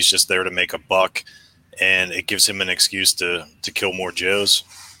 but he's just there to make a buck, and it gives him an excuse to kill more Joes.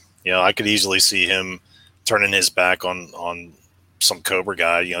 I could easily see him turning his back on some Cobra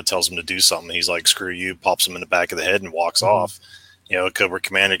guy, tells him to do something. He's like, screw you, pops him in the back of the head and walks off. A Cobra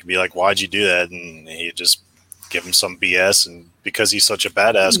commander could be like, why'd you do that? And he just give him some BS. And because he's such a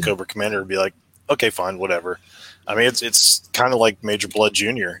badass, Cobra commander would be like, okay, fine, whatever. I mean, it's kind of like Major Blood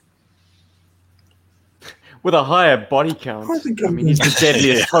Jr. With a higher body count. I mean, he's the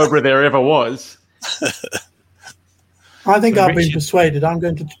deadliest Cobra there ever was. I think I've been persuaded. I'm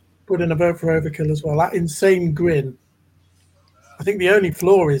going to put in a vote for Overkill as well. That insane grin. I think the only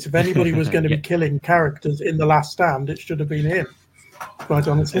flaw is if anybody was going to be killing characters in The Last Stand, it should have been him. Quite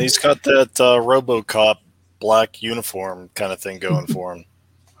honestly. And he's got that RoboCop black uniform kind of thing going for him.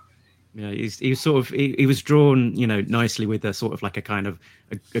 Yeah, he was sort of he was drawn, nicely with a sort of like a kind of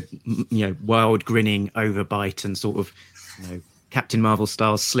a wild grinning overbite and sort of Captain Marvel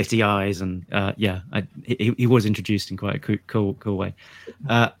style slitty eyes, and he was introduced in quite a cool way.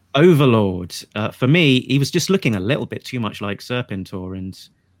 Overlord, for me, he was just looking a little bit too much like Serpentor and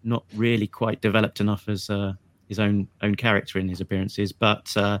not really quite developed enough as his own character in his appearances. But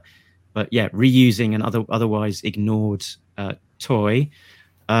yeah, reusing an otherwise ignored toy.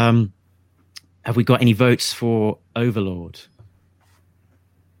 Have we got any votes for Overlord?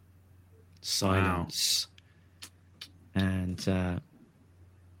 Silence. Wow. And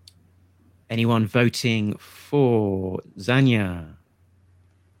anyone voting for Zanya?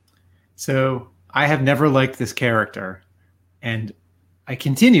 So I have never liked this character, and I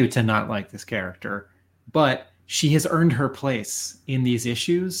continue to not like this character, but she has earned her place in these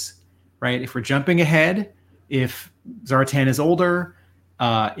issues, right? If we're jumping ahead, if Zartan is older,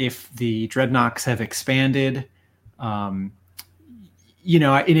 if the Dreadnoks have expanded, in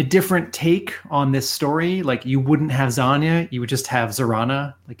a different take on this story, like you wouldn't have Zanya, you would just have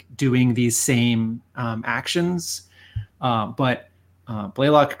Zarana like doing these same actions. But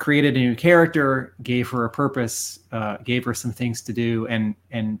Blaylock created a new character, gave her a purpose, gave her some things to do, and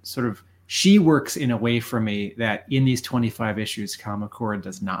sort of she works in a way for me that in these 25 issues, Kamakura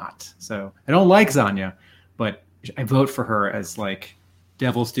does not. So I don't like Zanya, but I vote for her as like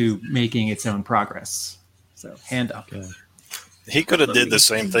Devil's Due making its own progress. So hand up. Okay. He could have did the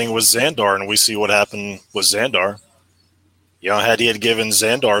same thing with Xandar, and we see what happened with Xandar. Had he given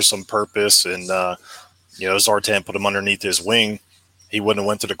Xandar some purpose and Zartan put him underneath his wing, he wouldn't have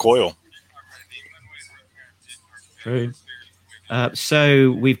went to the coil. True.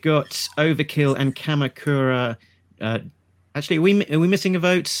 So we've got Overkill and Kamakura. Actually, are we missing a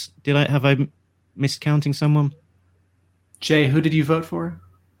vote? Have I missed counting someone? Jay, who did you vote for?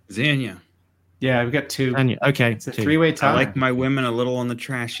 Zanya. Yeah, we've got two. Zanya. Okay. It's a three-way tie. I like my women a little on the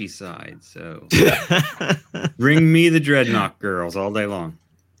trashy side, so bring me the Dreadnought girls all day long.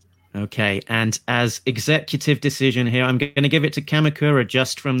 Okay, and as executive decision here, I'm going to give it to Kamakura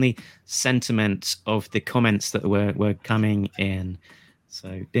just from the sentiment of the comments that were coming in.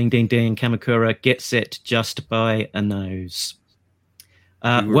 So, ding, ding, ding, Kamakura gets it just by a nose.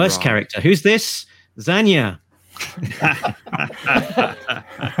 Worst wrong. character. Who's this? Zanya.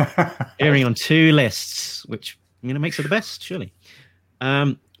 Appearing on two lists, which makes her the best, surely.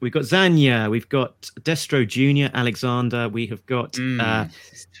 We've got Zanya, we've got Destro Jr., Alexander, we have got the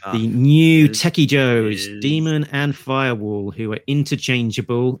new Techie Joes, Demon and Firewall, who are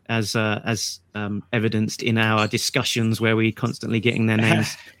interchangeable as evidenced in our discussions where we're constantly getting their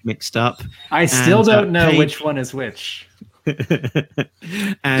names mixed up. I still don't know which one is which. And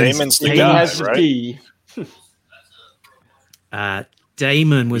Damon's the guy, right?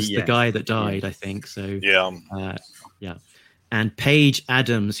 Damon was the guy that died, I think. So yeah. And Paige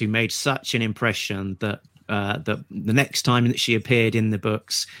Adams, who made such an impression that the next time that she appeared in the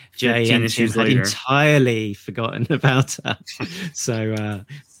books, Jay and Tim had entirely forgotten about her. So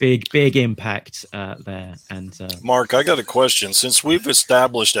big impact there. And Mark, I got a question. Since we've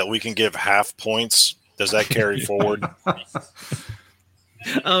established that we can give half points, does that carry forward?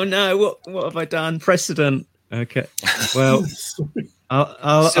 Oh no! What have I done? Precedent. Okay. Well,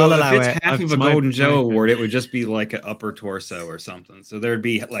 I'll allow if it's it. half of a Golden Joe award, it would just be like an upper torso or something. So there'd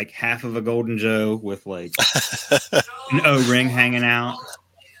be like half of a Golden Joe with like an O-ring hanging out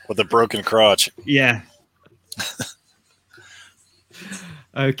with a broken crotch. Yeah.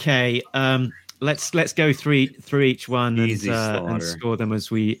 Okay. Let's go through each one and score them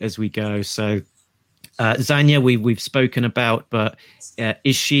as we go. So Zanya, we've spoken about, but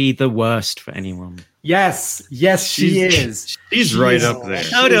is she the worst for anyone? Yes, she is. She's right up there.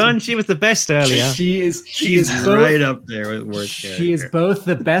 Hold on, she was the best earlier. She's right up there with worst character. She is both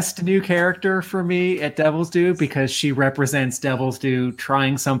the best new character for me at Devil's Due because she represents Devil's Due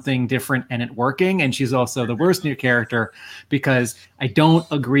trying something different and it working, and she's also the worst new character because I don't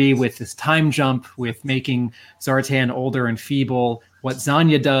agree with this time jump with making Zartan older and feeble. What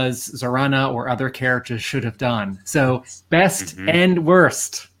Zanya does, Zarana or other characters should have done. So best and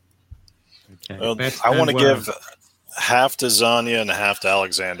worst. Okay. Well, Best I want to and give half to Zanya and half to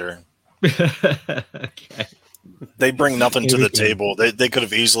Alexander. Okay. They bring nothing to Here we the go. table. They could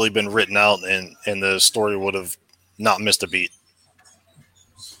have easily been written out, and the story would have not missed a beat.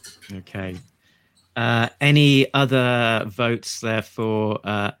 Okay. Any other votes there for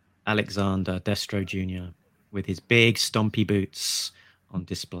Alexander Destro Jr. with his big stompy boots on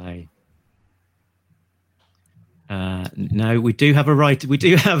display? No, we do have a right. We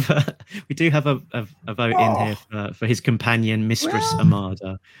do have a vote in here for his companion, Mistress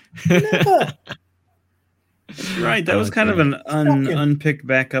Amada. Right, that was kind of an unpicked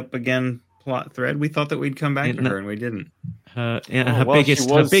back up again plot thread. We thought that we'd come back to her, and we didn't. Her well, biggest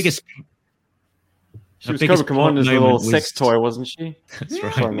she was Cobra Commander's little sex toy, wasn't she? That's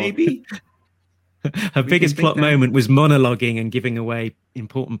right. Sorry, Maybe. Her biggest think plot that. moment was monologuing and giving away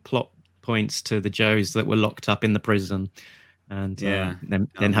important plot points to the Joes that were locked up in the prison, and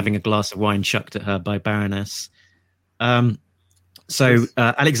then having a glass of wine chucked at her by Baroness. So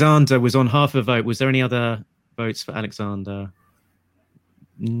Alexander was on half a vote. Was there any other votes for Alexander?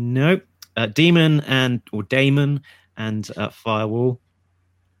 No. Damon and Firewall.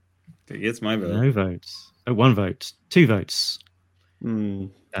 It's my vote. No votes. Oh, one vote. Two votes. And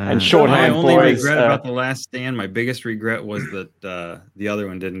My shorthand only boys. regret about The Last Stand, my biggest regret was that the other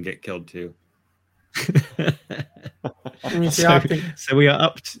one didn't get killed too. So we are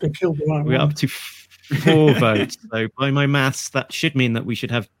up to They killed the right we're one. up to 4 votes. So by my maths, that should mean that we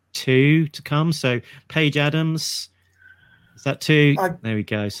should have 2 to come. So Paige Adams, is that 2? There we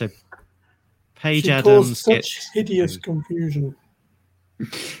go. So Paige She Adams caused such gets hideous confusion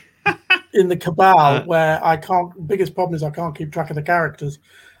in the Cabal, where I can't. Biggest problem is I can't keep track of the characters,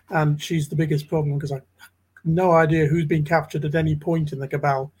 and she's the biggest problem because I have no idea who's been captured at any point in the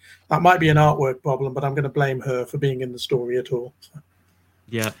Cabal. That might be an artwork problem, but I'm going to blame her for being in the story at all. So.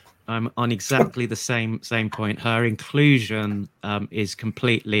 Yeah, I'm on exactly the same point. Her inclusion is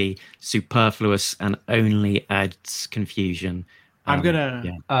completely superfluous and only adds confusion. I'm gonna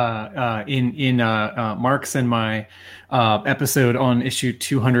in Mark's and my episode on issue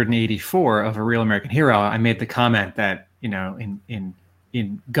 284 of A Real American Hero, I made the comment that in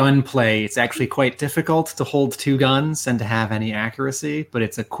gunplay, it's actually quite difficult to hold 2 guns and to have any accuracy, but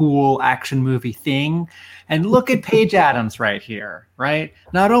it's a cool action movie thing. And look at Paige Adams right here, right?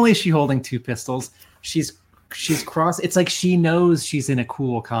 Not only is she holding 2 pistols, she's cross. It's like she knows she's in a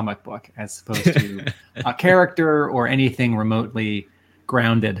cool comic book as opposed to a character or anything remotely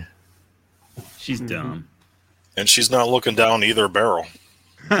grounded. She's dumb. And she's not looking down either barrel.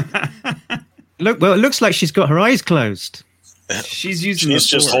 Look, well, it looks like she's got her eyes closed. She's using She's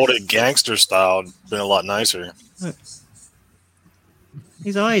the just force. holding gangster style. Been a lot nicer.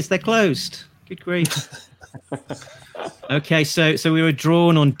 His eyes, they're closed. Good grief. Okay, so we were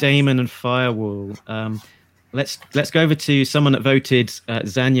drawn on Damon and Firewall. Let's go over to someone that voted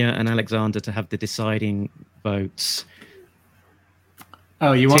Zanya and Alexander to have the deciding votes.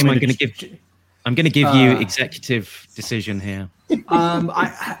 Oh, you want Tim, me I'm going to give you executive decision here.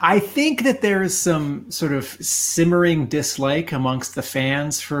 I think that there is some sort of simmering dislike amongst the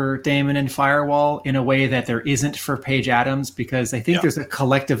fans for Damon and Firewall in a way that there isn't for Paige Adams, because I think there's a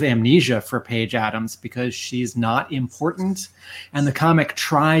collective amnesia for Paige Adams because she's not important, and the comic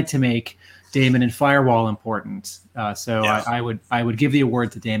tried to make Damon and Firewall important. I would give the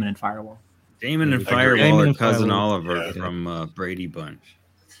award to Damon and Firewall. Damon and Damon Firewall are and cousin Firewall. Oliver from Brady Bunch.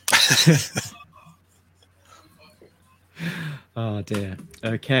 Oh dear.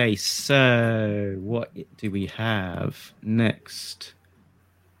 Okay, so what do we have next?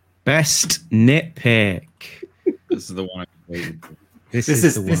 Best nitpick. This is the one. This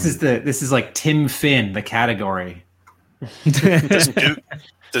is like Tim Finn, the category.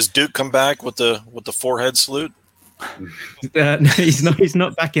 Does Duke come back with the forehead salute? No, he's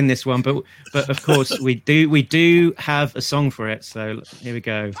not back in this one, but of course we do have a song for it. So here we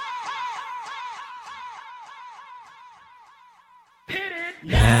go.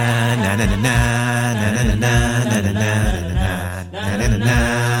 Na na na na na na na na na na na na na na.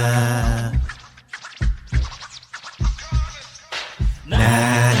 Na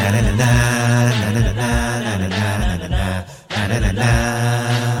na na na na na na na na na na na na na.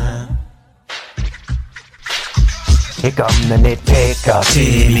 come the nitpicker,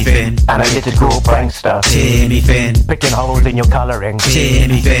 Timmy Finn, analytical prankster, Timmy Finn, picking holes in your colouring,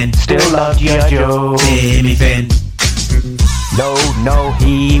 Timmy Finn, still love G.I. Joe. Timmy Finn. No,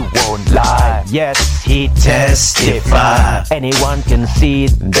 he won't lie. Yes, he Testify. Anyone can see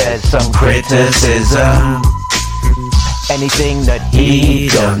there's some criticism. Anything that he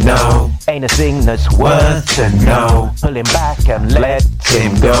don't know ain't a thing that's worth to know. Pull him back and let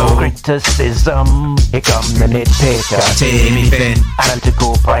him go. Criticism, here come the nitpicker, Timmy Finn,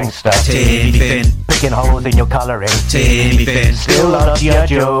 analytical prankster, Timmy Finn, picking holes in your colouring, Timmy Finn, still love G.I.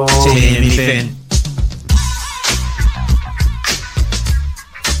 Joe. Timmy Finn.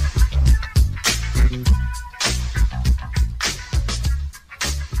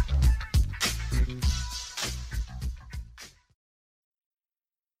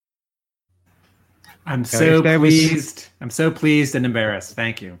 I'm so pleased. I'm so pleased and embarrassed.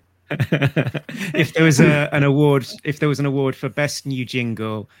 Thank you. If there was an award for best new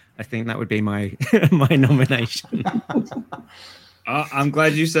jingle, I think that would be my my nomination. I'm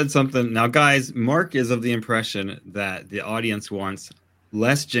glad you said something. Now, guys, Mark is of the impression that the audience wants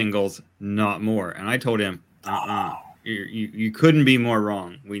less jingles, not more. And I told him, you couldn't be more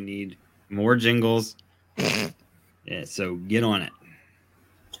wrong. We need more jingles. Yeah, so get on it.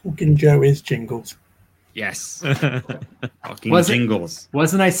 Talking Joe is jingles. Yes. Talking jingles.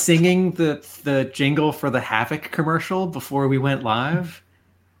 Wasn't I singing the jingle for the Havoc commercial before we went live?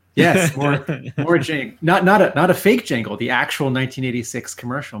 Yes, more jingle. Not a fake jingle, the actual 1986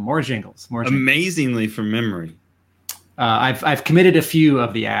 commercial. More jingles. Amazingly from memory. I've committed a few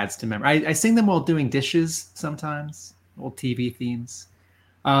of the ads to memory. I sing them while doing dishes sometimes, old TV themes.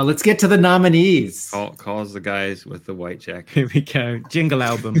 Let's get to the nominees. Calls the guys with the white jacket. Here we go. Jingle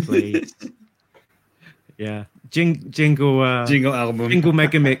album, please. Yeah. Jingle album. Jingle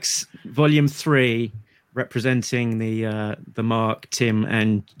Megamix Volume 3, representing the Mark, Tim,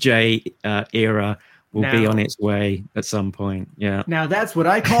 and Jay era, will be on its way at some point. Yeah. Now that's what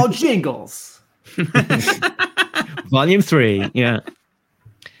I call jingles. Volume 3, yeah.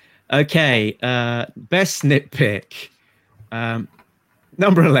 Okay. Best nitpick.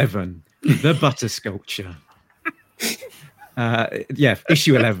 Number 11, the butter sculpture.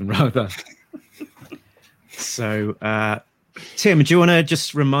 Issue 11 rather. So, Tim, do you want to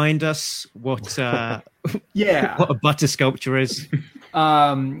just remind us what what a butter sculpture is?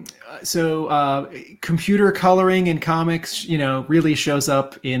 Computer coloring in comics, really shows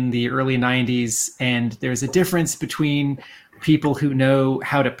up in the early 90s, and there's a difference between people who know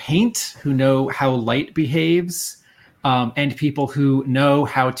how to paint, who know how light behaves, and people who know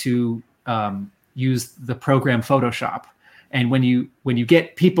how to use the program Photoshop. And when you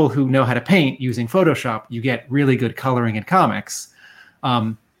get people who know how to paint using Photoshop, you get really good coloring in comics.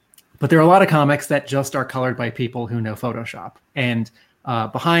 But there are a lot of comics that just are colored by people who know Photoshop. And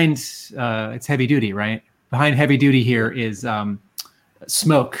behind, it's Heavy Duty, right? Behind Heavy Duty here is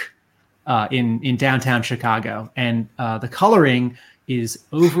Smoke in downtown Chicago. And the coloring is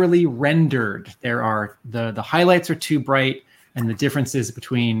overly rendered. There are the highlights are too bright, and the differences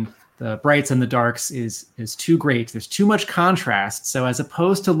between the brights and the darks is too great. There's too much contrast. So as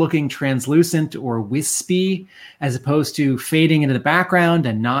opposed to looking translucent or wispy, as opposed to fading into the background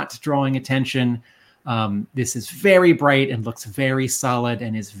and not drawing attention, this is very bright and looks very solid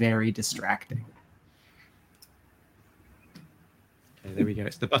and is very distracting. Okay, there we go.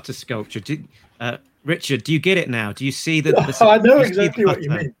 It's the butter sculpture. Richard, do you get it now? Do you see that? I know exactly what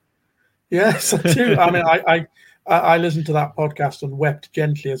you mean. Yes, I do. I mean, I listened to that podcast and wept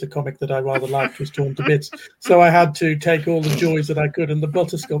gently as a comic that I rather liked was torn to bits. So I had to take all the joys that I could, and the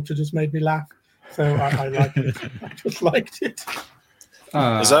butter sculpture just made me laugh. So I liked it. I just liked it.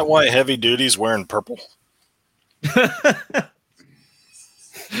 Is that why Heavy Duty's wearing purple?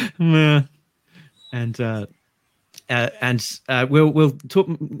 And we'll talk.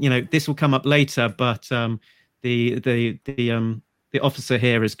 This will come up later, but the officer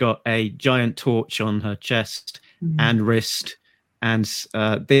here has got a giant torch on her chest and wrist, and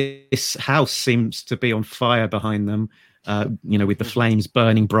this house seems to be on fire behind them. With the flames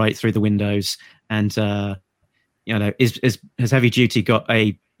burning bright through the windows, and has Heavy Duty got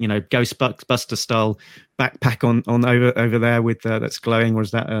a Ghostbuster style backpack on over there with that's glowing, or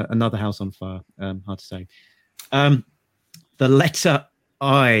is that another house on fire? Hard to say. The letter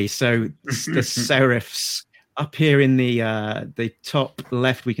I, so the serifs. Up here in the top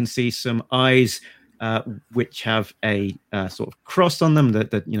left, we can see some eyes, which have a sort of cross on them,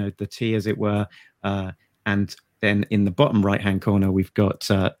 the T, as it were. And then in the bottom right-hand corner, we've got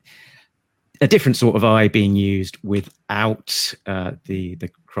a different sort of eye being used without the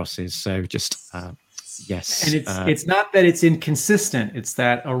crosses. So just Yes. And it's not that it's inconsistent. It's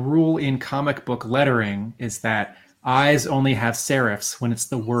that a rule in comic book lettering is that I's only have serifs when it's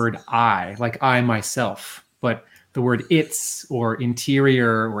the word I, like I myself. But the word its or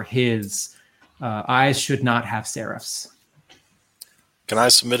interior or his, I's should not have serifs. Can I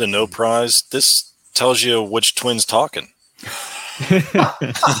submit a no prize? This tells you which twin's talking.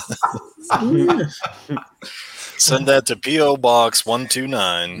 Send that to P.O. Box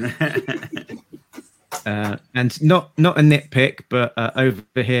 129. And not a nitpick, but over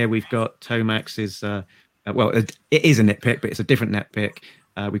here we've got Tomax's. It is a nitpick, but it's a different nitpick.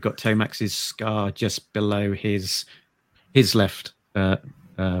 We've got Tomax's scar just below his left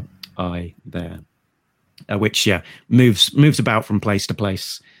eye there, which moves about from place to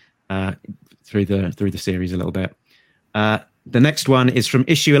place through the series a little bit. The next one is from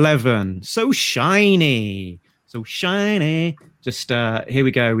issue 11. So shiny. Just here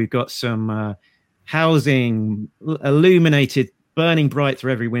we go. We've got some housing illuminated, burning bright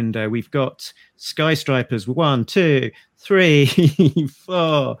through every window. We've got skyscrapers. 1, 2, 3,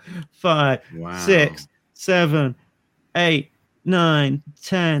 4, 5, 6, 7, 8, 9,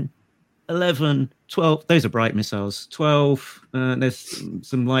 10, 11, 12. Those are bright missiles. 12. There's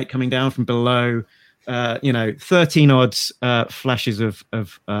some light coming down from below. 13 odds flashes of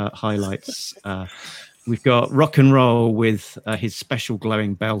highlights. We've got rock and roll with his special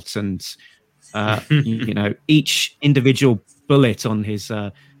glowing belt, and each individual bullet on his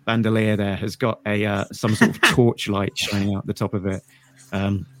bandolier there has got some sort of torchlight shining out the top of it.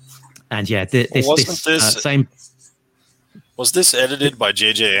 Same. Was this edited by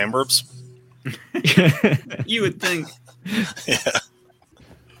J.J. Abrams? You would think. Yeah.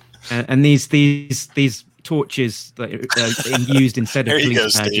 And these torches that are used instead of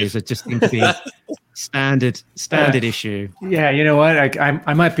police badges are just going to be standard issue. Yeah, you know what?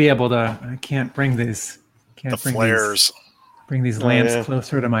 I might be able to. I can't bring these. Flares. Bring these lamps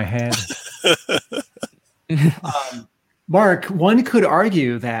closer to my head. Mark, one could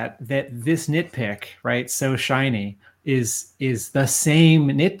argue that this nitpick, right, so shiny, is the same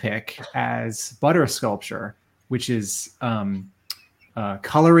nitpick as butter sculpture, which is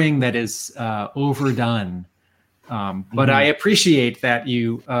coloring that is overdone. But I appreciate that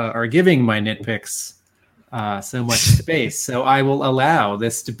you are giving my nitpicks so much space. So I will allow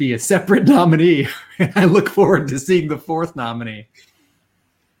this to be a separate nominee. I look forward to seeing the fourth nominee.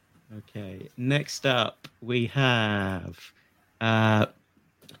 Okay, next up we have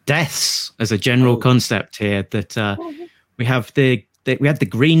deaths as a general concept here. That we had the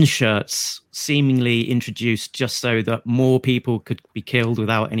green shirts seemingly introduced just so that more people could be killed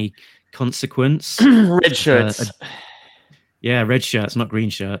without any consequence. Red shirts. Red shirts, not green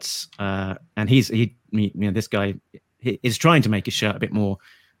shirts. And this guy is trying to make his shirt a bit more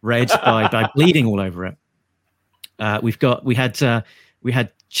red by bleeding all over it. We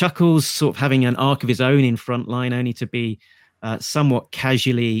had Chuckles sort of having an arc of his own in Frontline, only to be somewhat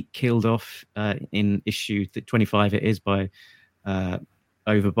casually killed off in issue 25. It is by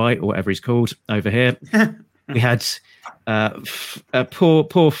Overbite or whatever he's called over here. We had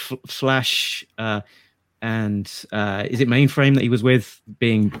poor Flash and is it Mainframe that he was with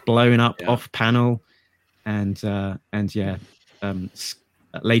being blown up off panel, and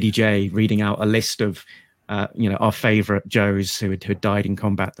Lady J reading out a list of our favorite Joes who had died in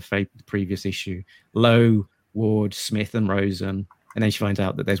combat the previous issue: Lowe, Ward, Smith, and Rosen. And then she finds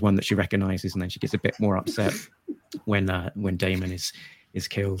out that there's one that she recognizes, and then she gets a bit more upset when Damon is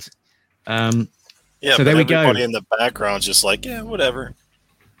killed. So there we go. Everybody in the background's just like, yeah, whatever.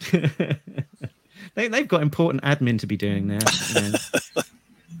 They've got important admin to be doing there.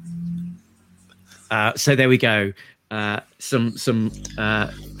 So there we go. Some fine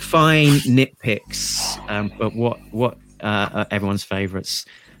nitpicks, but what are everyone's favorites?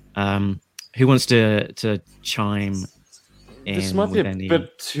 Who wants to chime in? This might be a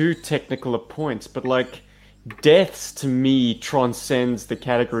bit too technical a point, but like deaths to me transcends the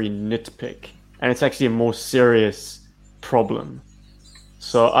category nitpick, and it's actually a more serious problem.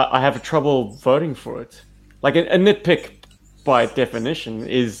 So I have trouble voting for it. Like a nitpick, by definition,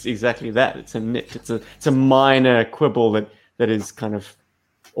 is exactly that. It's a nit. It's a minor quibble that is kind of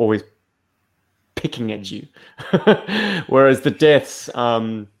always picking at you. Whereas the deaths,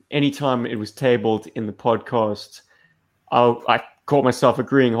 anytime it was tabled in the podcast, I caught myself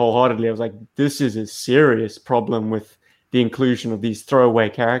agreeing wholeheartedly. I was like, this is a serious problem with the inclusion of these throwaway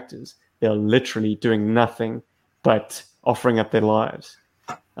characters. They're literally doing nothing but offering up their lives.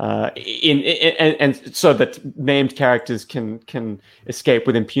 And so that named characters can escape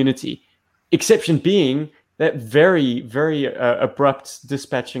with impunity. Exception being that very, very abrupt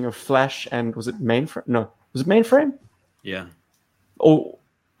dispatching of Flash and was it Mainframe? No, was it Mainframe? Yeah. Or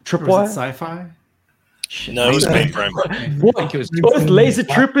Tripwire? Was it Sci-Fi? No, it was Mainframe. What? think it was Both laser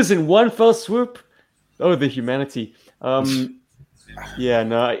troopers in one fell swoop? Oh, the humanity. Yeah,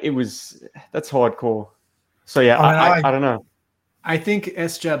 no, that's hardcore. So yeah, I don't know. I think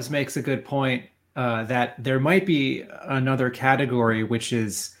S-Jubs makes a good point that there might be another category, which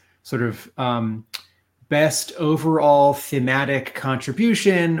is sort of best overall thematic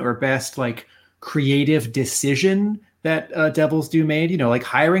contribution or best like creative decision that Devil's Due made, you know, like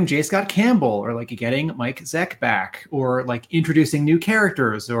hiring J. Scott Campbell or like getting Mike Zeck back or like introducing new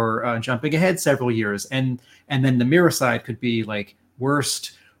characters or jumping ahead several years. And then the mirror side could be like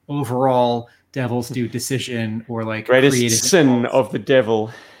worst overall Devil's Due decision or like greatest creative sin of the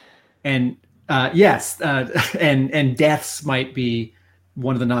devil. And yes, and deaths might be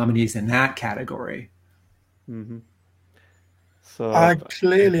one of the nominees in that category. Mm-hmm. So I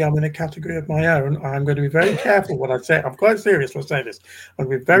clearly am in a category of my own. I'm going to be very careful what I say. I'm quite serious when I say this. I'm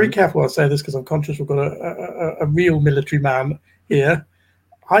going to be very careful when I say this because I'm conscious we've got a real military man here.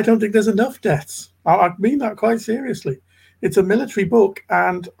 I don't think there's enough deaths. I mean that quite seriously. It's a military book,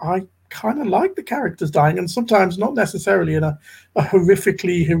 and I kind of like the characters dying, and sometimes not necessarily in a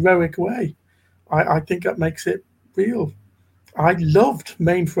horrifically heroic way. I think that makes it real. I loved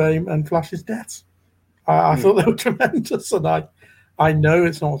Mainframe and Flash's deaths. I thought they were tremendous, and I know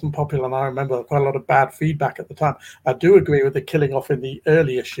it's not wasn't popular, and I remember quite a lot of bad feedback at the time. I do agree with the killing off in the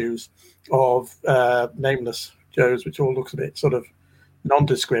early issues of Nameless Joes, which all looks a bit sort of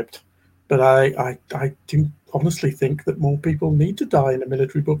nondescript. But I do honestly think that more people need to die in a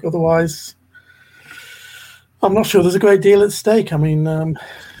military book. Otherwise, I'm not sure there's a great deal at stake. I mean,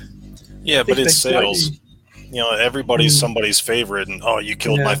 yeah, but it's sales. You know, everybody's somebody's favorite, and you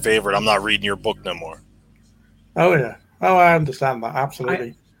killed my favorite. I'm not reading your book no more. Oh yeah. Oh, I understand that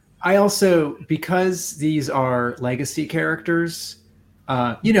absolutely. I also, because these are legacy characters,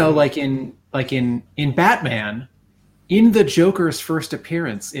 you know, like in Batman, in the Joker's first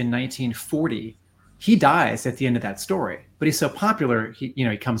appearance in 1940, he dies at the end of that story. But he's so popular,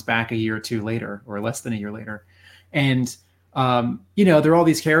 he comes back a year or two later, or less than a year later, and you know, there are all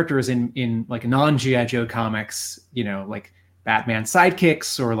these characters in like non-G.I. Joe comics, you know, like Batman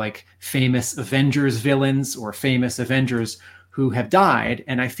sidekicks or like famous Avengers villains or famous Avengers who have died.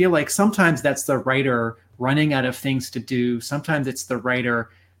 And I feel like sometimes that's the writer running out of things to do. Sometimes it's the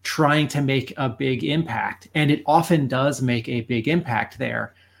writer trying to make a big impact. And it often does make a big impact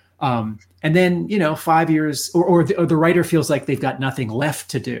there. And then, you know, 5 years or the writer feels like they've got nothing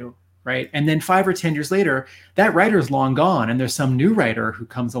left to do. Right. And then 5 or 10 years later, that writer's long gone and there's some new writer who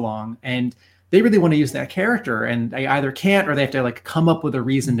comes along and they really want to use that character and they either can't or they have to like come up with a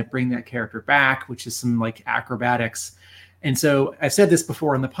reason to bring that character back, which is some like acrobatics. And so I've said this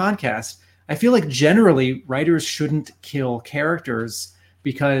before on the podcast. I feel like generally writers shouldn't kill characters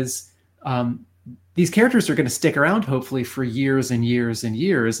because these characters are going to stick around hopefully for years and years and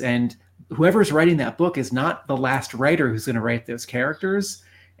years. And whoever's writing that book is not the last writer who's going to write those characters.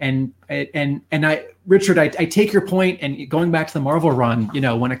 And Richard, I take your point, and going back to the Marvel run, you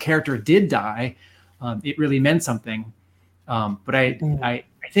know, when a character did die, it really meant something. But I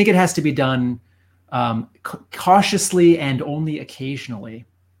think it has to be done cautiously and only occasionally.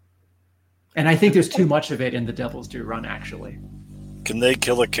 And I think there's too much of it in the Devil's Due run, actually. Can they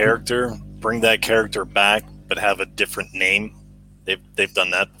kill a character, bring that character back, but have a different name? They've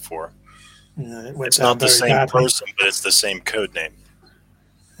done that before. Yeah, it's not the same person, but it's the same code name.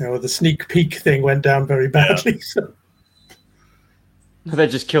 You know, the sneak peek thing went down very badly. Yeah. So. They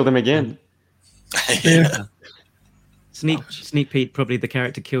just killed him again. Yeah. Sneak Pete, probably the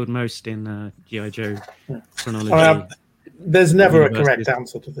character killed most in G.I. Joe chronology. There's never a correct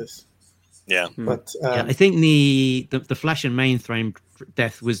answer to this. Yeah, but I think the Flash and Mainframe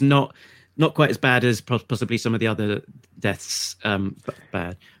death was not quite as bad as possibly some of the other deaths.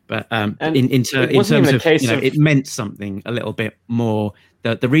 Bad, but in terms of, you know, it meant something a little bit more.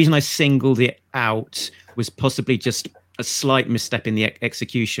 The reason I singled it out was possibly just a slight misstep in the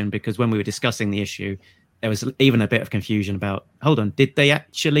execution, because when we were discussing the issue, there was even a bit of confusion about, hold on, did they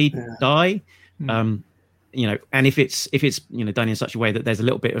actually die? You know, and if it's you know, done in such a way that there's a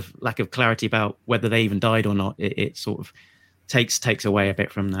little bit of lack of clarity about whether they even died or not, it sort of takes away a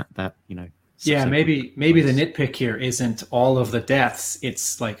bit from that you know. Yeah, maybe the nitpick here isn't all of the deaths.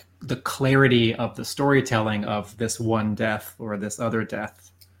 It's like the clarity of the storytelling of this one death or this other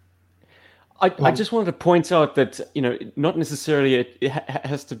death. I just wanted to point out that, you know, not necessarily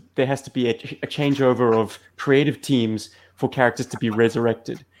there has to be a changeover of creative teams for characters to be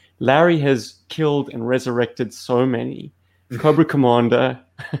resurrected. Larry has killed and resurrected so many. Cobra Commander,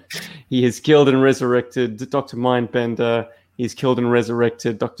 he has killed and resurrected Dr. Mindbender, he's killed and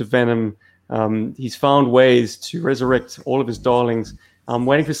resurrected Dr. Venom. He's found ways to resurrect all of his darlings. I'm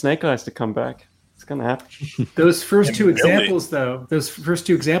waiting for Snake Eyes to come back. It's going to happen. Those first two examples, though,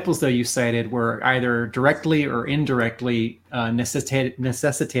 you cited were either directly or indirectly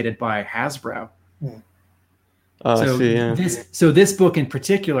necessitated by Hasbro. This book in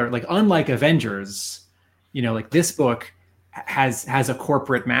particular, like unlike Avengers, like this book has a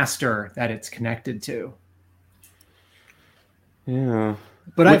corporate master that it's connected to. Yeah,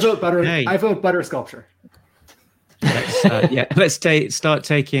 but I vote Butter Sculpture. Let's start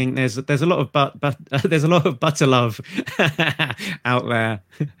taking. There's a lot of there's a lot of butter love out there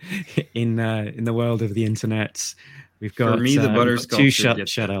in the world of the internet. We've got for me the Butter Sculpture two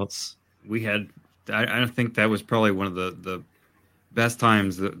shutouts. We had. I think that was probably one of the best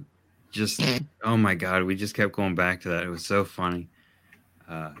times. That just oh my god, we just kept going back to that. It was so funny.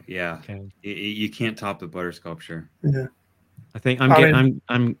 You can't top the Butter Sculpture. Yeah, I think I'm in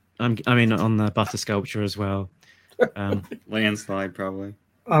on the Butter Sculpture as well. Landslide probably.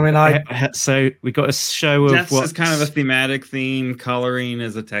 So we got a show of Deaths is kind of a thematic theme. Coloring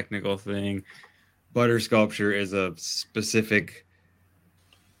is a technical thing. Butter Sculpture is a specific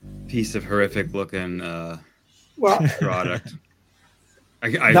piece of horrific looking product.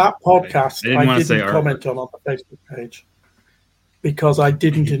 That podcast I didn't comment on the Facebook page because I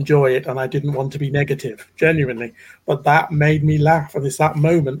didn't enjoy it and I didn't want to be negative, genuinely. But that made me laugh, and that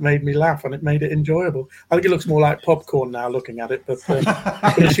moment made me laugh, and it made it enjoyable. I think it looks more like popcorn now looking at it, but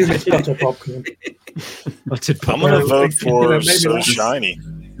I assume it's butter popcorn. I'm going to vote for So Shiny.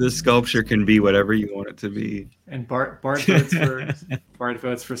 This sculpture can be whatever you want it to be. And Bart votes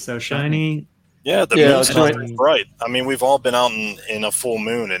for So Shiny. Yeah, the moon's not that bright. I mean, we've all been out in a full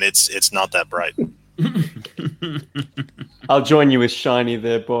moon, and it's not that bright. I'll join you with Shiny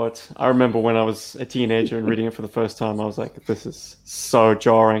there, Bart. I remember when I was a teenager and reading it for the first time, I was like, this is so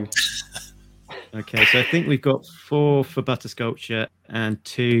jarring. Okay, so I think we've got 4 for Butter Sculpture and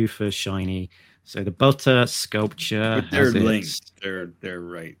 2 for Shiny. So the Butter Sculpture. But they're linked. They're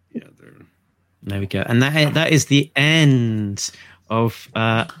right. Yeah, there we go. And that is the end of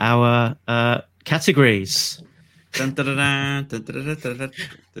our categories.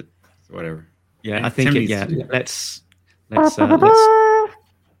 Whatever. Yeah, I think let's there we go.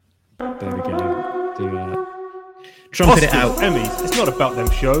 Trumpet it out. Emmys, it's not about them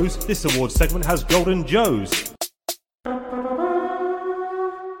shows. This award segment has Golden Joes.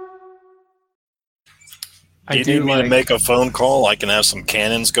 Do you need me to make a phone call? I can have some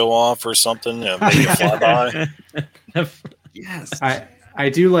cannons go off or something. Maybe a flyby. Yes. I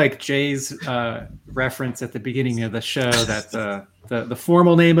do like Jay's reference at the beginning of the show that the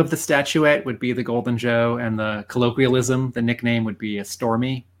formal name of the statuette would be the Golden Joe, and the colloquialism, the nickname would be a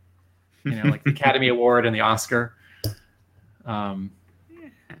Stormy. Like the Academy Award and the Oscar. I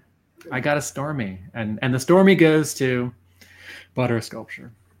got a Stormy, and the Stormy goes to Butter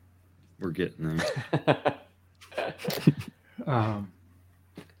Sculpture. We're getting there.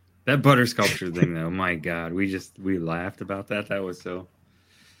 That Butter Sculpture thing, though, my God, we laughed about that. That was so.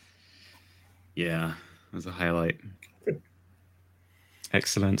 Yeah, it was a highlight.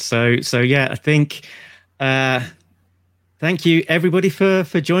 Excellent. So yeah, I think. Thank you everybody for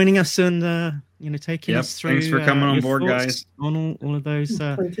joining us and taking us through. Thanks for coming on board, guys. On all of those.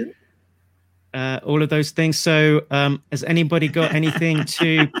 All of those things. So, has anybody got anything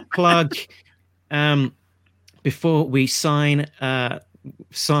to plug before we sign out?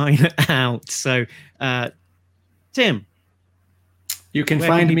 So, Tim, you can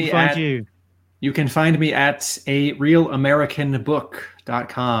find me at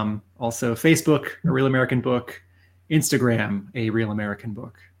arealamericanbook.com. Also, Facebook, A Real American Book. Instagram, A Real American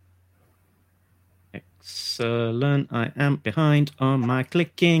Book. Excellent. I am behind on my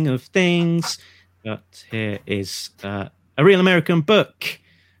clicking of things, but here is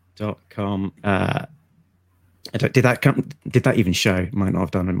arealamericanbook.com. Did that even show? Might not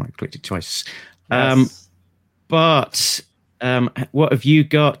have done. I might have clicked it twice. Yes. But what have you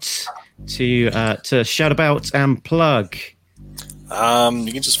got to shout about and plug? You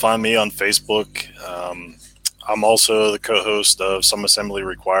can just find me on Facebook. I'm also the co-host of Some Assembly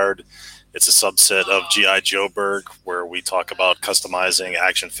Required. It's a subset of G.I. Joeberg, where we talk about customizing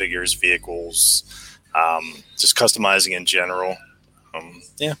action figures, vehicles, just customizing in general.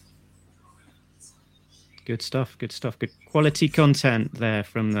 Yeah. Good stuff. Good quality content there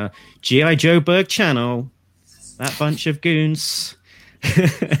from the G.I. Joeberg channel. That bunch of goons.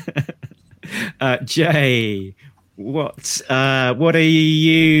 Jay, what are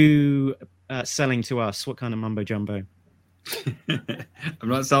you selling to us? What kind of mumbo jumbo? I'm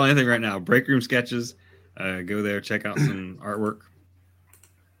not selling anything right now. Break Room Sketches. Go there, check out some artwork.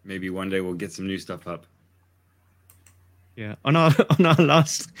 Maybe one day we'll get some new stuff up. Yeah. On our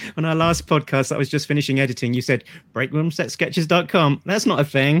last podcast, I was just finishing editing. You said breakroomsetsketches.com. That's not a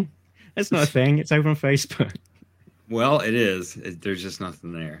thing. That's not a thing. It's over on Facebook. Well, it is. There's just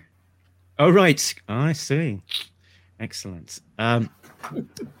nothing there. Oh, right. I see. Excellent.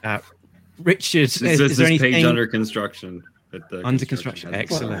 Richard, is there anything page under construction? Under construction.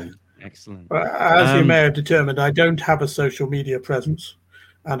 Excellent. Excellent. As you may have determined, I don't have a social media presence.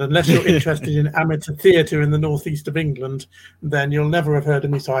 And unless you're interested in amateur theatre in the northeast of England, then you'll never have heard of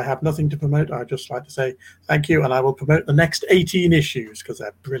me. So I have nothing to promote. I'd just like to say thank you. And I will promote the next 18 issues because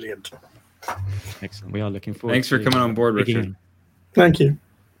they're brilliant. Excellent. We are looking forward. Thanks for coming on board, Richard. Thank you.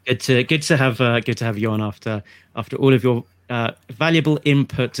 Good to have you on after all of your valuable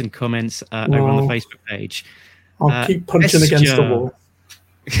input and comments over on the Facebook page. I'll keep punching against the wall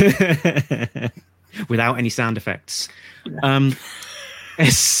without any sound effects.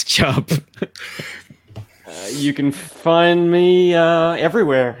 S Chubb. You can find me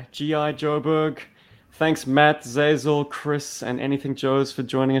everywhere. G.I. Joburg. Thanks, Matt, Zazel, Chris, and Anything Joes for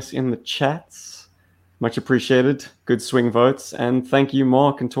joining us in the chats. Much appreciated. Good swing votes. And thank you,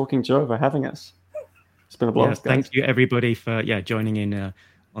 Mark and Talking Joe, for having us. It's been a blast, guys. Thank you, everybody, for joining in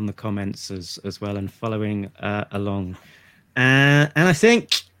on the comments as well and following along. And I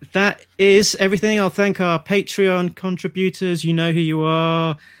think that is everything. I'll thank our Patreon contributors. You know who you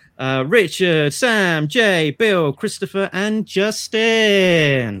are. Richard, Sam, Jay, Bill, Christopher, and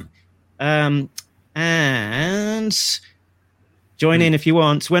Justin. And join in if you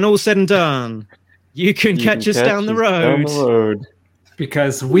want. When all's said and done, you can catch us down the road.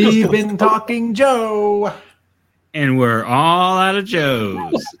 Because we've been Talking Joe. And we're all out of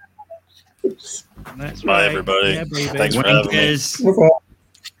Joes. That's Bye, right. everybody. Yeah, baby. Thanks for having me.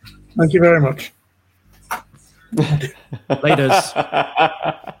 Thank you very much. Laters.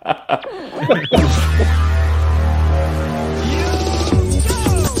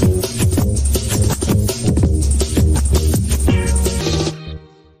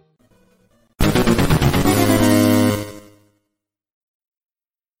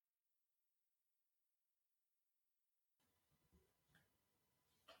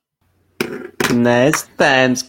 Nice times,